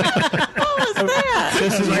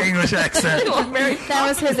 this is my English accent. That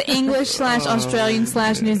was his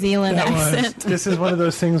English/Australian/New Zealand That was. accent. This is one of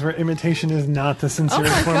those things where imitation is not the Oh sincere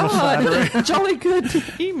my form of flattery. God! Jolly good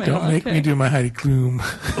email. Don't make me do my Heidi Klum.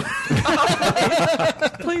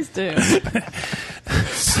 Please do.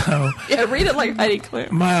 So, Yeah, read it like Heidi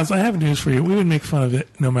Klum. Miles, I have news for you. We would make fun of it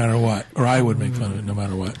no matter what, or I would make fun of it no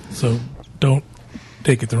matter what. So, don't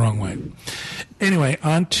take it the wrong way. Anyway,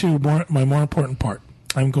 on to my more important part.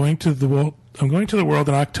 I'm going to the world. I'm going to the world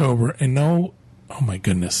in October, and oh my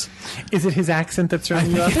goodness, Is it his accent that's I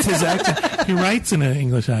throwing you think off? it's his accent. He writes in an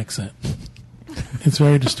English accent. It's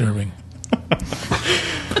very disturbing.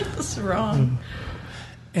 That's wrong.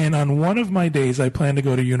 And on one of my days, I plan to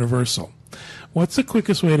go to Universal. What's the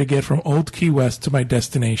quickest way to get from Old Key West to my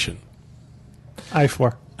destination?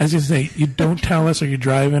 I-4. I was going to say, you don't tell us. Are you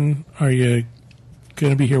driving? Are you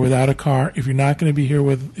going to be here without a car? If you're not going to be here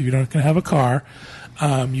if you're not going to have a car,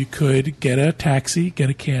 you could get a taxi, get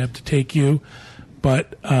a cab to take you.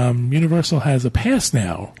 But Universal has a pass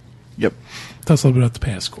now. Yep. Tell us a little bit about the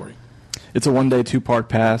pass, Corey. It's a one-day, two-park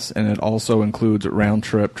pass, and it also includes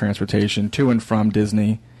round-trip transportation to and from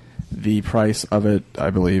Disney. The price of it,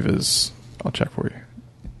 I believe, is, I'll check for you,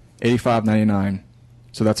 $85.99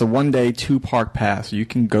 So that's a 1-day, 2-park pass. You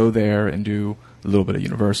can go there and do a little bit of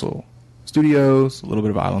Universal Studios, a little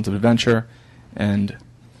bit of Islands of Adventure, and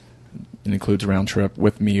it includes a round trip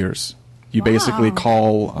with Mears. You basically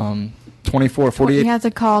call 24, 48 You have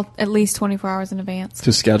to call at least 24 hours in advance.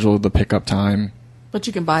 to schedule the pickup time. But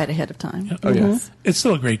you can buy it ahead of time. Oh, yes. It's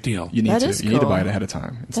still a great deal. You need That to. is You need to cool. buy it ahead of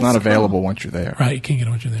time. It's That's not available cool. once you're there. Right, you can't get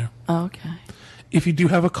it once you're there. Oh, okay. If you do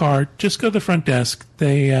have a card, just go to the front desk.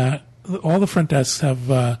 They all the front desks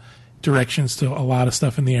have directions to a lot of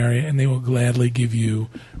stuff in the area, and they will gladly give you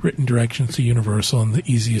written directions to Universal and the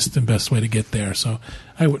easiest and best way to get there. So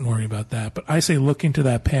I wouldn't worry about that. But I say look into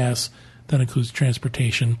that pass. That includes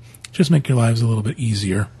transportation. Just make your lives a little bit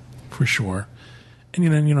easier, for sure. And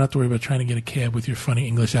then you don't have to worry about trying to get a cab with your funny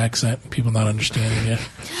English accent and people not understanding you,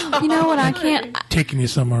 You know what? I can't. taking you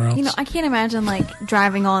somewhere else. You know, I can't imagine like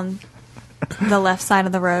driving on the left side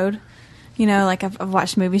of the road. You know, like I've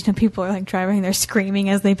watched movies and people are like driving, they're screaming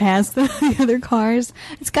as they pass the other cars.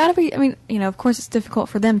 It's got to be. I mean, you know, of course it's difficult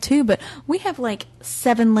for them too, but we have like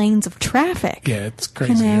 7 lanes of traffic. Yeah, it's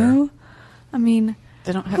crazy You know, here. I mean.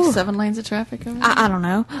 They don't have Whew. 7 lanes of traffic over there? I don't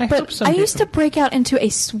know. hope But some I used to people- break out into a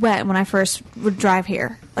sweat when I first would drive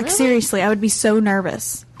here. Like, Really? seriously, I would be so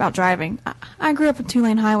nervous about driving. I grew up in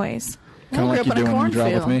 2-lane highways. Kind of I like grew you up in do a when you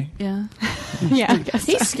drive with cornrowfield. me. Yeah. Yeah.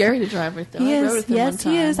 He's scary to drive with, though. He I rode is. with him Yes,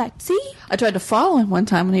 one he time. is. See? I tried to follow him one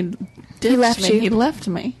time, and he ditched left me. you. He left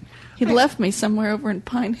me. He left me somewhere over in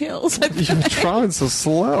Pine Hills. You're driving so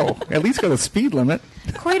slow. At least go the speed limit.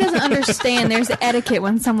 Corey doesn't understand there's etiquette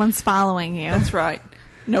when someone's following you. That's right.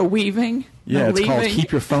 No weaving. Yeah, no it's leaving. called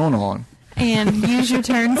keep your phone on. And use your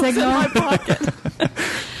turn signal. my pocket.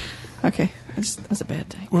 Okay, that's a bad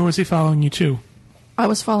day. Where was he following you to? I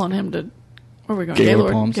was following him to where were we going?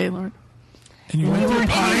 Gaylord Palms. Gaylord. And you went to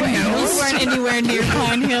Pine Hills? You weren't anywhere near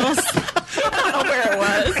Pine Hills. I don't know where it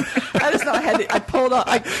was. I just know I pulled off.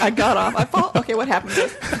 I got off. I fall. Okay, what happened?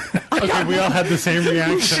 Okay, we all had the same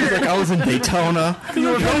reaction. Like I was in Daytona. You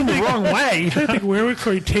were going the wrong way. I think where would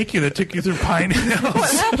Corey take you that took you through Pine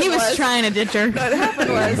Hills? He was trying to ditch her. What happened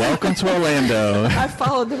was Welcome to Orlando. I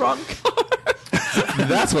followed the wrong car.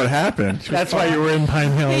 That's what happened. That's why you were in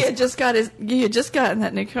Pine He Hills. had just got he had just gotten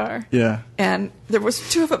that new car. Yeah. And there was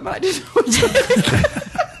 2 of them, but I didn't know which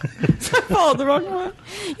one. So I followed the wrong one.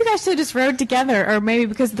 You guys should have just rode together, or maybe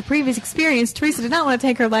because of the previous experience, Teresa did not want to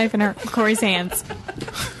take her life in her Corey's hands.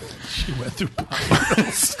 She went through Pine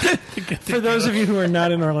Hills. to get For those of you who are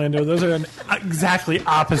not in Orlando, those are on exactly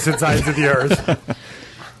opposite sides of the earth.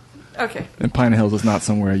 Okay. And Pine Hills is not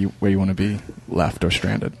somewhere where you want to be left or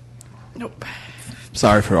stranded. Nope.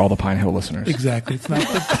 Sorry for all the Pine Hill listeners. Exactly. It's not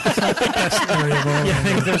the best area of Orlando. I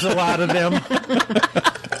think there's a lot of them.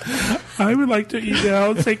 I would like to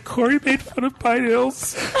email and say Corey made fun of Pine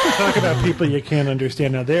Hills. Talk about people you can't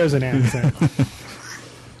understand. Now there's an accent.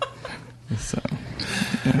 So,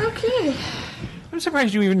 Okay. I'm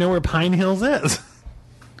surprised you even know where Pine Hills is.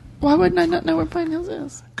 Why wouldn't I not know where Pine Hills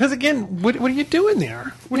is? Because again, what are you doing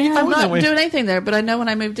there? What are you I'm doing that not way? doing anything there, but I know when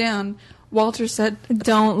I moved down, Walter said,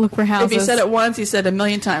 Don't look for houses. if he said it once, he said a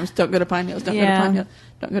million times, don't go to Pine Hills, don't go to Yeah. Pine Hills,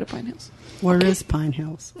 don't go to Pine Hills. Where is Pine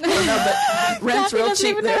Hills? No, but rent's Kathy real doesn't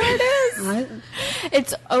cheap even know there. where it is.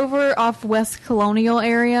 It's over off West Colonial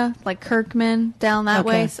area, like Kirkman, down that Okay.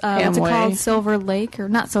 way. What's it Amway. called? Silver Lake, or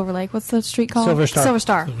not Silver Lake? What's the street called? Silver Star. Silver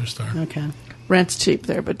Star. Silver Star. Okay. Rent's cheap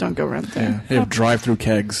there, but don't go rent yeah. there. They have drive-through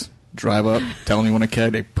kegs. Drive up, tell them you want a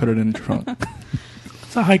keg, they put it in the trunk.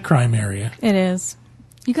 It's a high crime area. It is.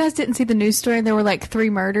 You guys didn't see the news story? There were like 3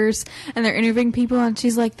 murders, and they're interviewing people, and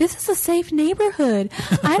she's like, "This is a safe neighborhood.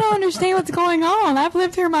 I don't understand what's going on. I've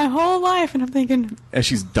lived here my whole life." And I'm thinking, As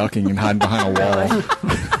she's ducking and hiding behind a wall.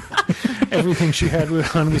 Everything she had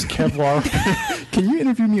on was Kevlar. Can you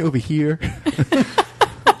interview me over here?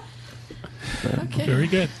 Okay. Very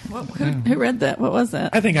good. Who read that? What was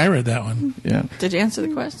that? I think I read that one. Yeah. Did you answer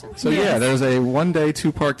the question? So yeah, there's a 1-day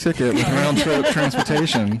 2-park ticket with round-trip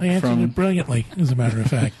transportation I answered from. it brilliantly, as a matter of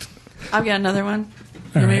fact. I've got another one.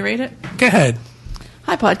 All You want me to right. read it? Go ahead.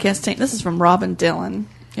 Hi, podcast team. This is from Robin Dillon.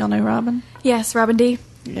 Y'all know Robin? "Yes, Robin D."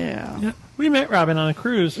 Yeah. We met Robin on a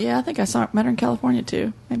cruise. Yeah, I think I met her in California,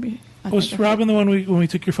 too. Maybe. Was Robin the one when we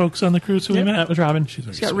took your folks on the cruise who we Yep, met? that was Robin. She's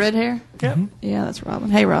very She's got sweet. red hair? Yep. Yeah, that's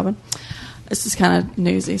Robin. Hey, Robin. This is kind of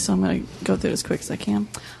newsy, so I'm going to go through it as quick as I can.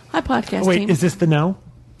 Hi, podcast Oh, wait, team. is this the no?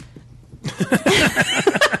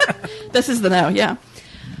 This is the no, yeah.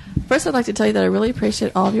 First, I'd like to tell you that I really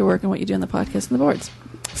appreciate all of your work and what you do on the podcast and the boards.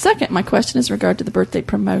 Second, my question is in regard to the birthday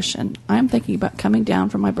promotion. I am thinking about coming down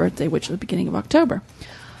for my birthday, which is the beginning of October.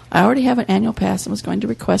 I already have an annual pass and was going to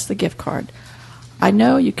request the gift card. I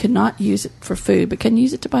know you cannot use it for food, but can you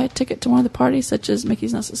use it to buy a ticket to one of the parties, such as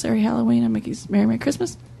Mickey's Necessary Halloween and Mickey's Merry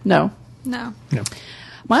Christmas? No. No. No.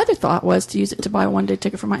 My other thought was to use it to buy a one-day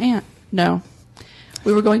ticket for my aunt. No.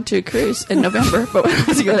 We were going to a cruise in November, but we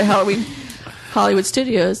wanted to go to Halloween Hollywood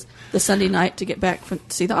Studios the Sunday night to get back to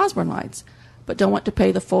see the Osborne lights, but don't want to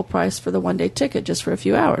pay the full price for the one-day ticket just for a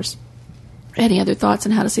few hours. Any other thoughts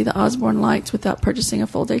on how to see the Osborne lights without purchasing a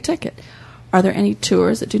full-day ticket? Are there any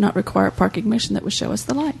tours that do not require a park admission that would show us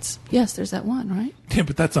the lights? Yes, there's that one, right? Yeah,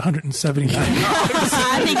 but that's $179.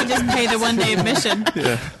 I think you just pay the 1 day admission.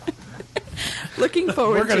 Yeah. Looking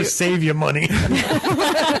forward We're going to save you money.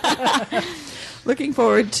 Looking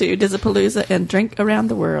forward to Disapalooza and Drink Around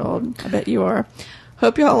the World. I bet you are.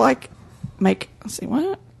 Hope y'all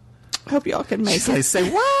Hope y'all can make it. Say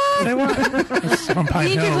what? On Pine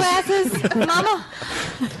Need your Hills. glasses, Mama.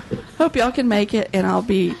 Hope y'all can make it, and I'll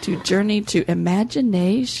be to Journey to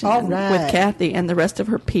Imagination All right. with Kathy and the rest of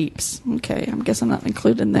her peeps. Okay, I guess I'm not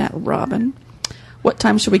including that, Robin. What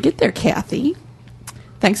time should we get there, Kathy?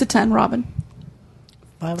 Thanks a ton, Robin.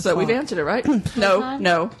 5 So we've o'clock. answered it, right?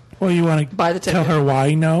 No. Well, you want to Buy the tell ticket. her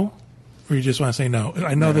why no? Or you just want to say no?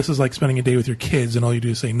 I know this is like spending a day with your kids and all you do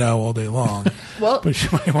is say no all day long. Well, But you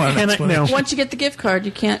might want Can to I- explain. no. once you get the gift card,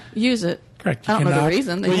 you can't use it. Correct. You I don't know the cannot-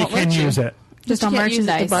 reason. They Well, you won't let can use it. Just You on can't use it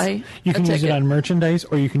to merchandise. buy You a can use it ticket. on merchandise,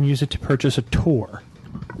 or you can use it to purchase a tour.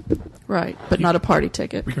 Right, but not a party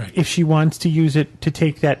ticket. Correct. If she wants to use it to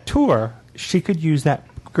take that tour, she could use that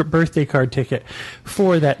birthday card ticket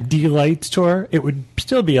for that D-Lights tour. It would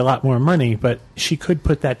still be a lot more money, but she could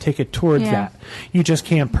put that ticket towards Yeah. that. You just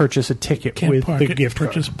can't purchase a ticket Can't with park the it, gift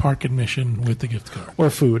purchase card. park admission with the gift card. Or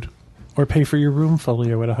food. Or pay for your room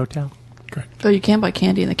folio at a hotel. Correct. Though you can buy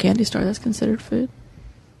candy in the candy store. That's considered food.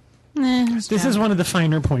 This is one of the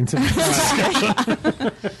finer points of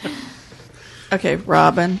this. Okay,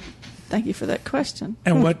 Robin. Thank you for that question.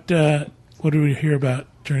 And what do we hear about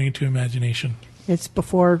Journey into Imagination? It's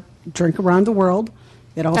before Drink Around the World.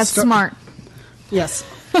 It all That's smart. Yes.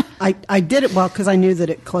 I did it well because I knew that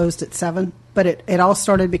it closed at 7. But it all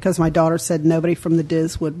started because my daughter said nobody from the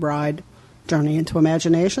Diz would ride Journey into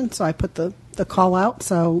Imagination. So I put the call out.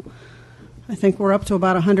 So I think we're up to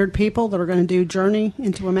about 100 people that are going to do Journey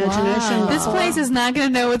into Imagination. This place is not going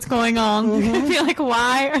to know what's going on. They're going to be like,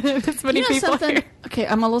 why are there this many You know people something? here? Okay,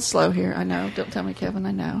 I'm a little slow here. I know. Don't tell me, Kevin.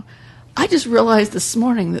 I know. I just realized this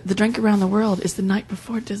morning that the Drink Around the World is the night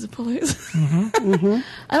before Disapalooza.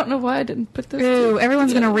 I don't know why I didn't put those Ooh, two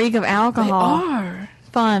everyone's going to together. reak of They alcohol. are.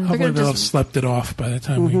 Fun. Hopefully gonna they'll have just- slept it off by the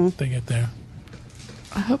time they get there.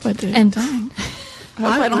 I hope I do. And- Dang. I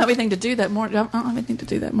hope I don't have anything to do that morning. I don't have anything to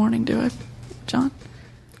do that morning, do I, John?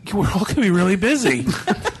 We're all going to be really busy.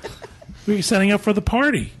 We're setting up for the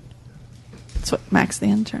party. That's what Max the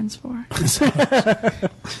intern's for.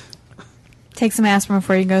 Take some aspirin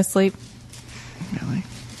before you go to sleep. Really?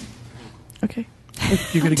 Okay.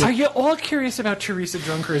 You're going to Are get you all curious about Teresa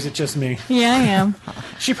drunk, or is it just me? Yeah, I am.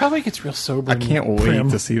 She probably gets real sober. I and can't wait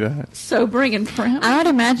prim. to see that. Sobering and prim. I would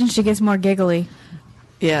imagine she gets more giggly.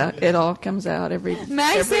 Yeah, it all comes out every.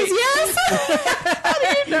 Max says yes.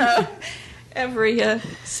 Every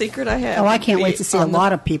secret I have. Oh, I can't be wait to see a on the-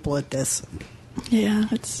 lot of people at this. Yeah,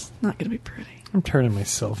 it's not going to be pretty. I'm turning my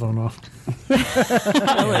cell phone off.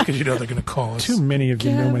 because you know they're going to call us. Too many of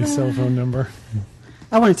you know my cell phone number.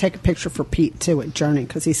 I want to take a picture for Pete, too, at Journey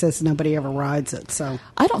because he says nobody ever rides it. So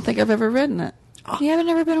I don't think I've ever ridden it. You haven't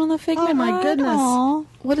ever been on the Figment Oh, my ride? goodness. Aw.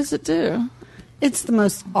 What does it do? it's the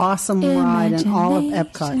most awesome ride in all of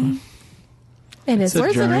Epcot. It is. It's a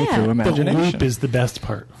Where's it journey at? to The imagination. loop is the best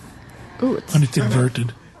part. Ooh, it's When it's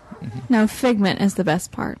inverted. No, Figment is the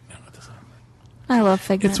best part. I love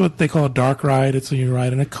Figment. It's what they call a dark ride. It's when you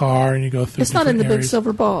ride in a car and you go through It's not in the different big areas.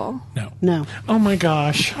 silver ball. No. No. Oh my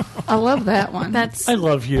gosh. I love that one. That's I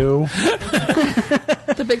love you.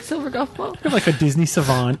 the big silver golf ball. You're like a Disney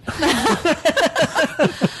savant.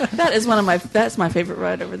 That is one of my. That's my favorite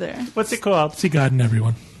ride over there. What's it called? See God in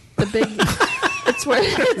everyone. The big. it's where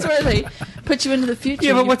they put you into the future.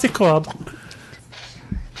 Yeah, but what's it called?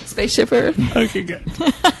 Spaceship Earth? Okay, good.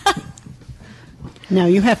 No,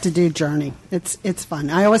 you have to do Journey. It's fun.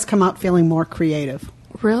 I always come out feeling more creative.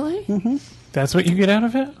 Really? That's what you get out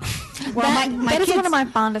of it? Well, that is one of my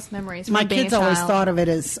fondest memories. From my being kids a always child. thought of it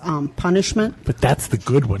as punishment. But that's the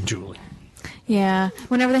good one, Julie. Yeah,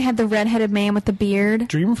 whenever they had the redheaded man with the beard.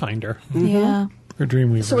 Dreamfinder. Yeah. Or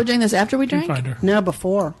Dreamweaver. So we're doing this after we drink? Find her. No,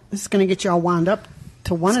 before. This is going to get you all wound up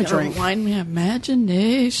to want to It's gonna drink. Wind me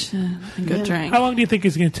imagination and go Yeah. drink. How long do you think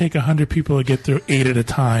it's going to take 100 people to get through 8 at a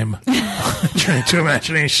time? Journey to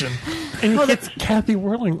Imagination. And he gets Kathy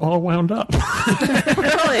Whirling all wound up. Really?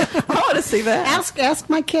 I want to see that. Ask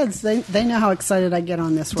my kids. They know how excited I get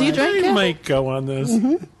on this Do you ride. drink? I Kathy? might go on this.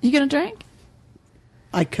 You gonna drink?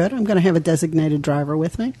 I could. I'm going to have a designated driver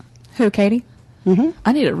with me. Who, Katie?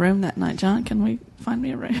 I need a room that night, John. Can we find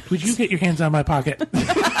me a room? Would you get your hands out of my pocket?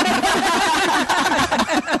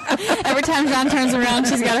 Every time John turns around,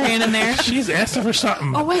 she's got a hand in there. She's asking for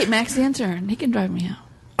something. Oh wait, Max the intern. He can drive me out.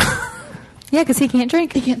 Yeah, because he can't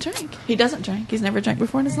drink. He can't drink. He doesn't drink. He's never drank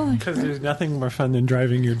before in his life. Because there's nothing more fun than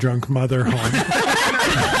driving your drunk mother home.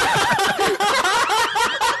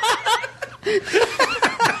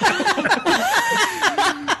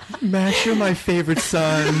 Max, you're my favorite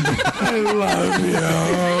son. I love you.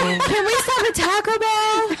 Can we stop at Taco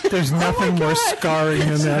Bell? There's nothing more scarring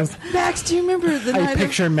than this. Max, do you remember the I night?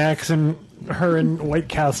 picture Max and her in White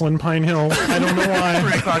Castle in Pine Hill. I don't know 3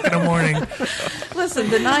 why. o'clock in the morning. Listen,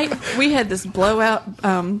 the night we had this blowout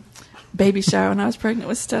baby shower when I was pregnant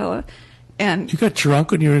with Stella, and You got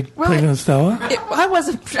drunk when you were Well, pregnant with Stella? I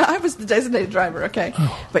wasn't. I was the designated driver, okay.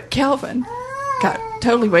 But Calvin got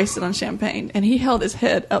totally wasted on champagne, and he held his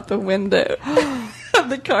head out the window of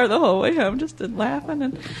the car the whole way home, just laughing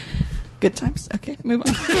and good times. Okay, move on.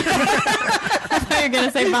 I thought you were going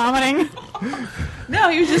to say vomiting. No,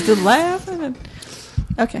 he was just laughing. And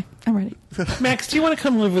okay, I'm ready. Max, do you want to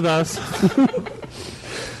come live with us?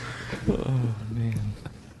 Oh, man.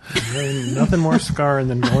 There's nothing more scarring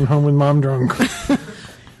than going home with mom drunk.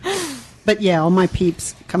 But yeah, all my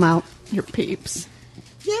peeps come out. Your peeps.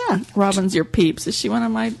 Yeah. Robin's your peeps. Is she one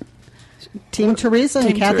of my? Team Teresa and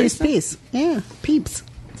Team Kathy's Teresa? piece. Yeah, peeps.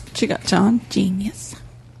 She got John. Genius.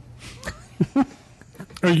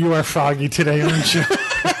 Oh, you are foggy today, aren't you?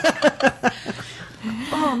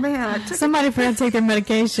 Oh man, I took. Somebody forgot to take their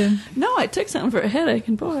medication. No, I took something for a headache,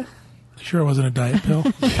 and boy, Sure it wasn't a diet pill?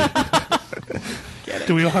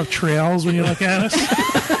 Do we all have trails when you look at us?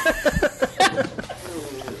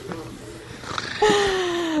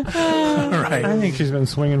 All right. I think she's been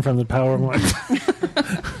swinging from the power lines.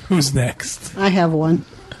 Who's next? I have one.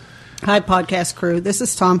 Hi, podcast crew. This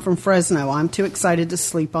is Tom from Fresno. I'm too excited to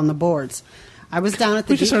sleep on the boards. I was down at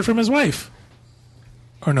the We just heard from his wife.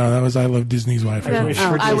 Or no, that was I Love Disney's wife. I Wish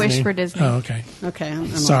think. for I wish Disney. for Disney. Oh, okay. Okay, I'm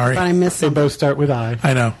Sorry. but I missed They some. both start with I.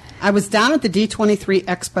 I know. I was down at the D23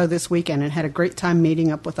 Expo this weekend and had a great time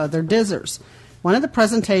meeting up with other Dizzers. One of the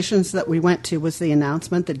presentations that we went to was the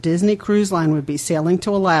announcement that Disney Cruise Line would be sailing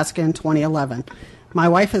to Alaska in 2011. My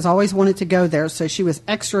wife has always wanted to go there, so she was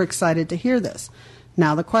extra excited to hear this.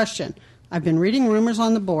 Now the question. I've been reading rumors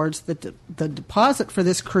on the boards that the deposit for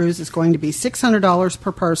this cruise is going to be $600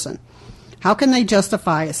 per person. How can they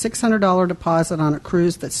justify a $600 deposit on a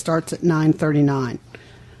cruise that starts at $939?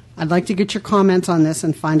 I'd like to get your comments on this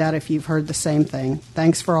and find out if you've heard the same thing.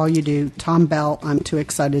 Thanks for all you do. Tom Bell, I'm too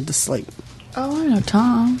excited to sleep. oh, I know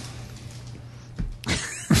Tom.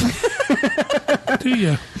 Do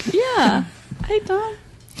you? Yeah. Hey, Tom.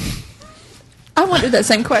 I wondered that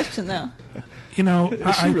same question though. You know,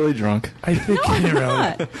 Is she really drunk? I think No, I'm really.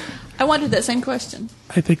 not. I wondered that same question.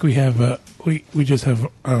 I think we have we just have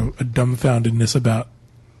a dumbfoundedness about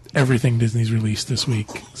everything Disney's released this week.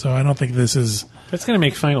 So I don't think this is That's going to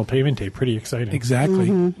make Final Payment Day pretty exciting. exactly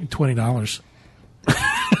 $20.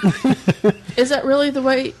 Is that really the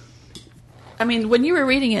way? I mean, when you were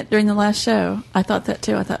reading it during the last show, I thought that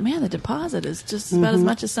too. I thought, man, the deposit is just about as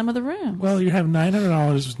much as some of the rooms. Well, you have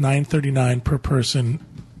 $900, $939 per person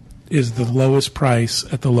is the lowest price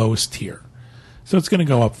at the lowest tier. So it's going to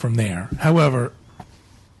go up from there. However,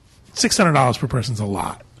 $600 per person is a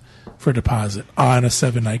lot for a deposit on a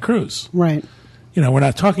 7-night cruise. Right. You know, we're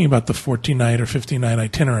not talking about the 14-night or 15-night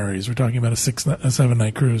itineraries. We're talking about a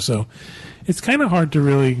 7-night cruise. So it's kind of hard to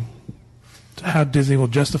really how Disney will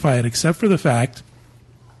justify it, except for the fact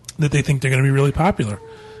that they think they're going to be really popular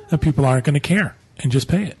and people aren't going to care and just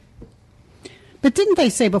pay it. But didn't they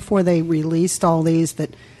say before they released all these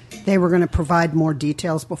that they were going to provide more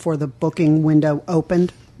details before the booking window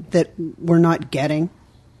opened that we're not getting?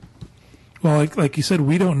 Well, like you said,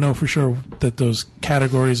 we don't know for sure that those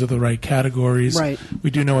categories are the right categories. Right. We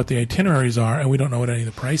do know what the itineraries are, and we don't know what any of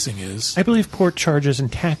the pricing is. I believe port charges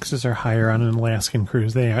and taxes are higher on an Alaskan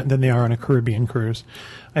cruise than they are on a Caribbean cruise.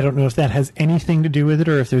 I don't know if that has anything to do with it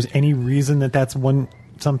or if there's any reason that that's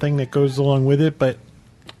something that goes along with it, but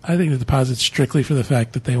I think the deposit's strictly for the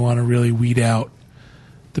fact that they want to really weed out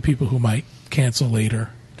the people who might cancel later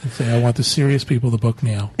and say, I want the serious people to book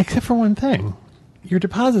now. except for one thing. Your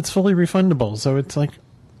deposit's fully refundable, so it's like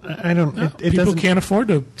I don't. It People doesn't. can't afford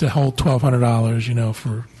to hold $1,200, you know,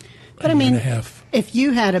 for But a I mean, year and a half. if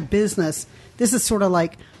you had a business, this is sort of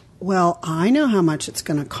like, well, I know how much it's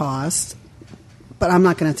going to cost, but I'm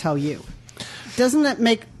not going to tell you. doesn't it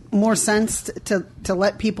make more sense to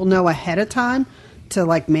let people know ahead of time to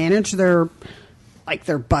like manage their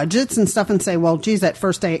budgets and stuff and say, well, geez, that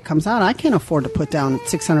first day it comes out, I can't afford to put down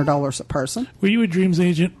 $600 a person. Were you a Dreams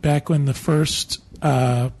agent back when the first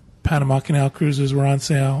Panama Canal cruises were on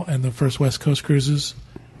sale and the first West Coast cruises?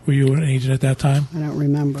 Were you an agent at that time? I don't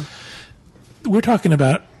remember. We're talking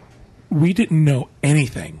about we didn't know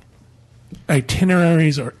anything,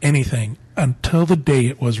 itineraries or anything, until the day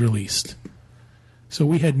it was released. So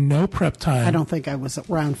we had no prep time. I don't think I was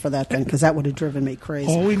around for that then, because that would have driven me crazy.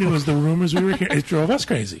 All we knew was the rumors we were hearing. It drove us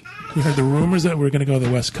crazy. We heard the rumors that we were going to go to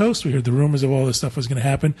the West Coast. We heard the rumors of all this stuff was going to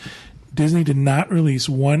happen. Disney did not release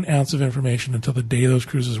 1 ounce of information until the day those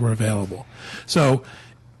cruises were available. So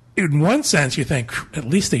in one sense, you think, at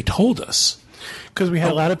least they told us. Because we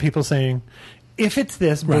had a lot of people saying, if it's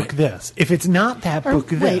this, book Right. this. If it's not that, book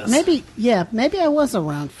Wait, this. maybe I was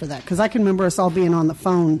around for that, because I can remember us all being on the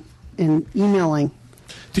phone and emailing.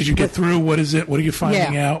 Did you get through? What is it? What are you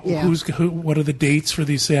finding Yeah, out? yeah. What are the dates for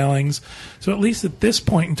these sailings? So at least at this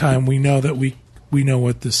point in time, we know that we know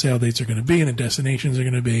what the sail dates are going to be and the destinations are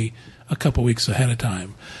going to be a couple weeks ahead of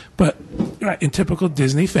time. But in typical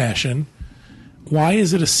Disney fashion, why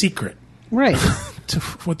is it a secret Right. to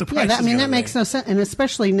what the price Yeah, is that gonna makes be? no sense. And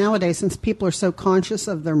especially nowadays, since people are so conscious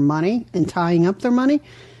of their money and tying up their money,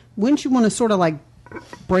 wouldn't you want to sort of like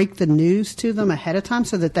break the news to them ahead of time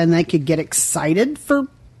so that then they could get excited for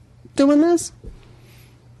doing this?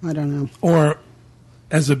 I don't know. Or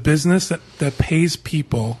as a business that pays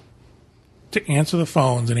people to answer the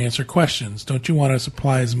phones and answer questions, don't you want to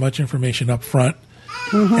supply as much information up front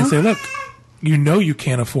and say, look, you know you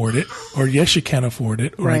can't afford it, or yes, you can afford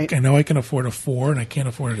it, or Right. I know I can afford a 4 and I can't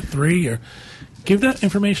afford a 3, or give that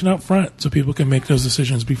information up front so people can make those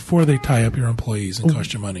decisions before they tie up your employees and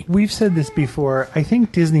cost you money. We've said this before. I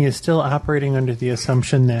think Disney is still operating under the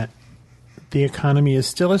assumption that the economy is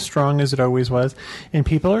still as strong as it always was, and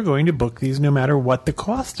people are going to book these no matter what the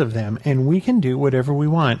cost of them, and we can do whatever we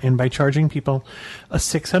want. And by charging people a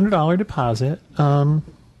 $600 deposit,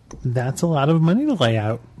 that's a lot of money to lay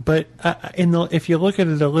out. But if you look at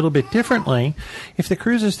it a little bit differently, if the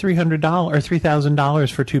cruise is $300 or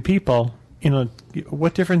 $3,000 for 2 people,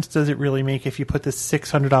 what difference does it really make if you put the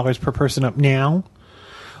 $600 per person up now,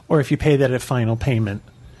 or if you pay that at final payment?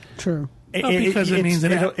 True. Because it means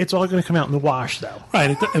that it's all going to come out in the wash, though.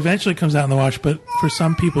 Right, it eventually comes out in the wash, but for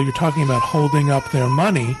some people, you're talking about holding up their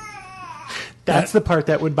money. That's the part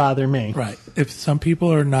that would bother me. Right. If some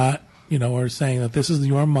people are not, are saying that this is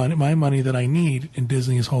your money, my money that I need, and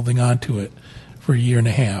Disney is holding on to it for a year and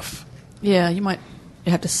a half. Yeah, you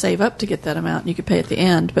have to save up to get that amount. You could pay at the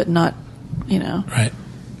end, but not, Right.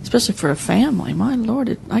 especially for a family. My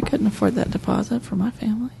Lord, I couldn't afford that deposit for my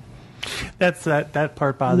family. That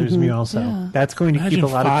part bothers me also. Yeah. That's going to Imagine keep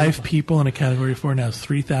a lot of 5 people in a Category 4 now is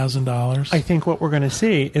 $3,000. I think what we're going to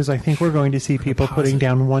see is we're going to see people putting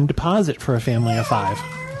down 1 deposit for a family of 5,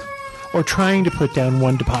 or trying to put down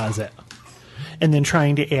 1 deposit, and then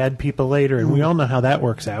trying to add people later. And we all know how that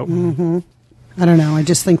works out. Mm-hmm. I don't know. I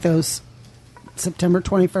just think those September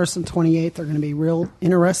 21st and 28th are going to be real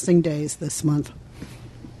interesting days this month.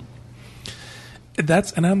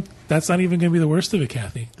 That's not even going to be the worst of it,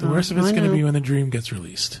 Kathy. The worst of it's I going to know. be when the Dream gets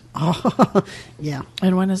released. Yeah.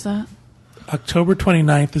 And when is that? October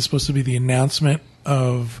 29th is supposed to be the announcement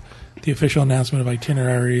of the official announcement of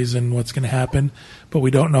itineraries and what's going to happen, but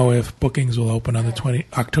we don't know if bookings will open on the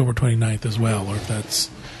October 29th as well, or if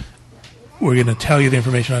we're going to tell you the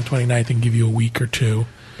information on 29th and give you a week or 2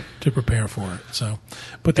 to prepare for it. So,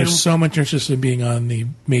 but there's so much interest in being on the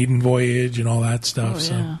maiden voyage and all that stuff.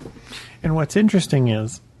 Oh, yeah. So, And what's interesting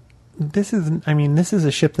is this is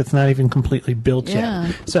a ship that's not even completely built Yeah.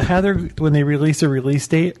 yet. So when they release a release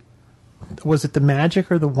date, was it the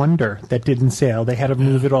Magic or the Wonder that didn't sail? They had to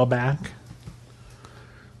move it all back.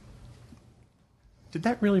 Did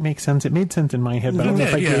that really make sense? It made sense in my head, but I don't know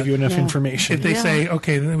if I Yeah. gave you enough Yeah. information. if they Yeah.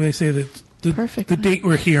 say then they say that the Perfect. date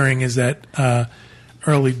we're hearing is that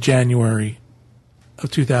early January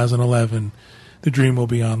of 2011, the Dream will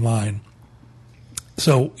be online.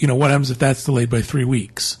 So, what happens if that's delayed by 3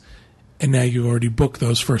 weeks? And now you've already booked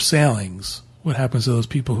those first sailings. What happens to those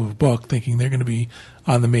people who've booked thinking they're going to be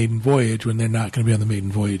on the maiden voyage when they're not going to be on the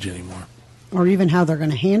maiden voyage anymore? Or even how they're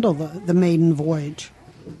going to handle the maiden voyage.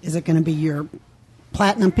 Is it going to be your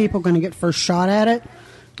platinum people going to get first shot at it?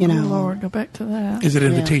 Oh, Lord, go back to that. Is it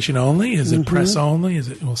invitation only? Is it press only? Is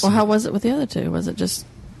it? We'll see. Well, how was it with the other 2? Was it just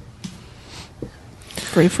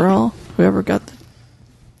free for all? Whoever got the...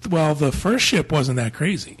 Well, the first ship wasn't that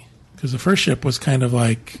crazy because the first ship was kind of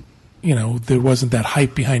like there wasn't that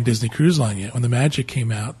hype behind Disney Cruise Line yet. When the Magic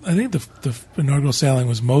came out, I think the inaugural sailing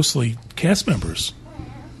was mostly cast members.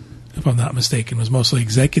 If I'm not mistaken, it was mostly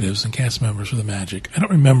executives and cast members for the Magic. I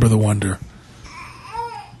don't remember the Wonder.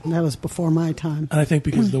 That was before my time. And I think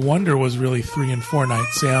because the Wonder was really 3 and 4 night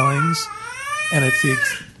sailings, and it's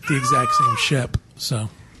the exact same ship. So,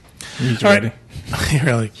 He's all ready. Right.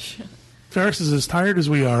 Really, Ferris is as tired as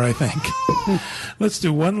we are, I think. Let's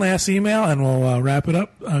do one last email, and we'll wrap it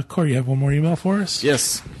up. Corey, you have one more email for us?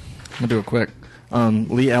 Yes. I'm going to do it quick.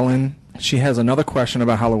 Lee Ellen, she has another question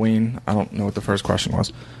about Halloween. I don't know what the first question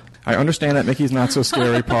was. I understand that Mickey's Not So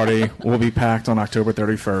Scary Party will be packed on October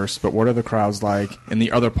 31st, but what are the crowds like in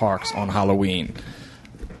the other parks on Halloween?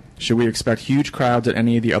 Should we expect huge crowds at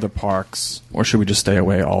any of the other parks, or should we just stay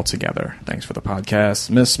away altogether? Thanks for the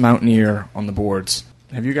podcast. Miss Mountaineer on the boards.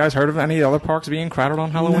 Have you guys heard of any other parks being crowded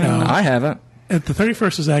on Halloween? No. I haven't. The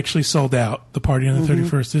 31st is actually sold out. The party on the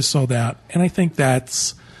 31st is sold out. And I think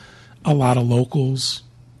that's a lot of locals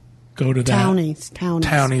go to that. Townies.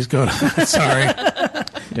 Townies go to that. Sorry.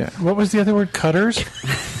 Yeah. What was the other word? Cutters?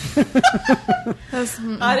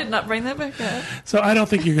 I did not bring that back up. So I don't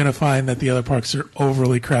think you're going to find that the other parks are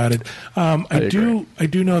overly crowded. I do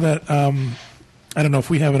know that I don't know if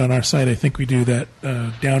we have it on our site. I think we do that.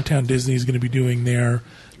 Downtown Disney is going to be doing their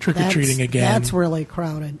trick or treating again. That's really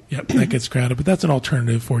crowded. Yep, that gets crowded, but that's an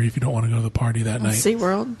alternative for you if you don't want to go to the party that night.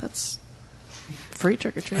 SeaWorld, that's free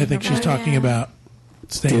trick or treating. I think she's talking about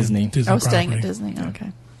staying Disney. At Disney. Staying at property. Disney.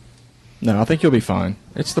 Okay. No, I think you'll be fine.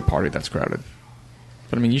 It's the party that's crowded.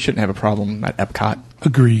 But, I mean, you shouldn't have a problem at Epcot.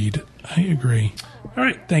 Agreed. I agree. All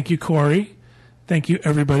right. Thank you, Corey. Thank you,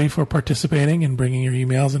 everybody, for participating and bringing your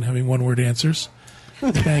emails and having one-word answers.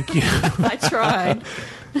 Thank you. I tried.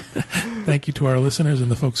 Thank you to our listeners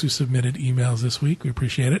and the folks who submitted emails this week. We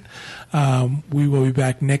appreciate it. We will be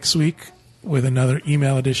back next week with another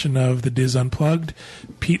email edition of the Diz Unplugged.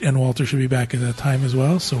 Pete and Walter should be back at that time as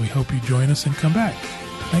well, so we hope you join us and come back.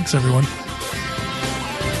 Thanks, everyone.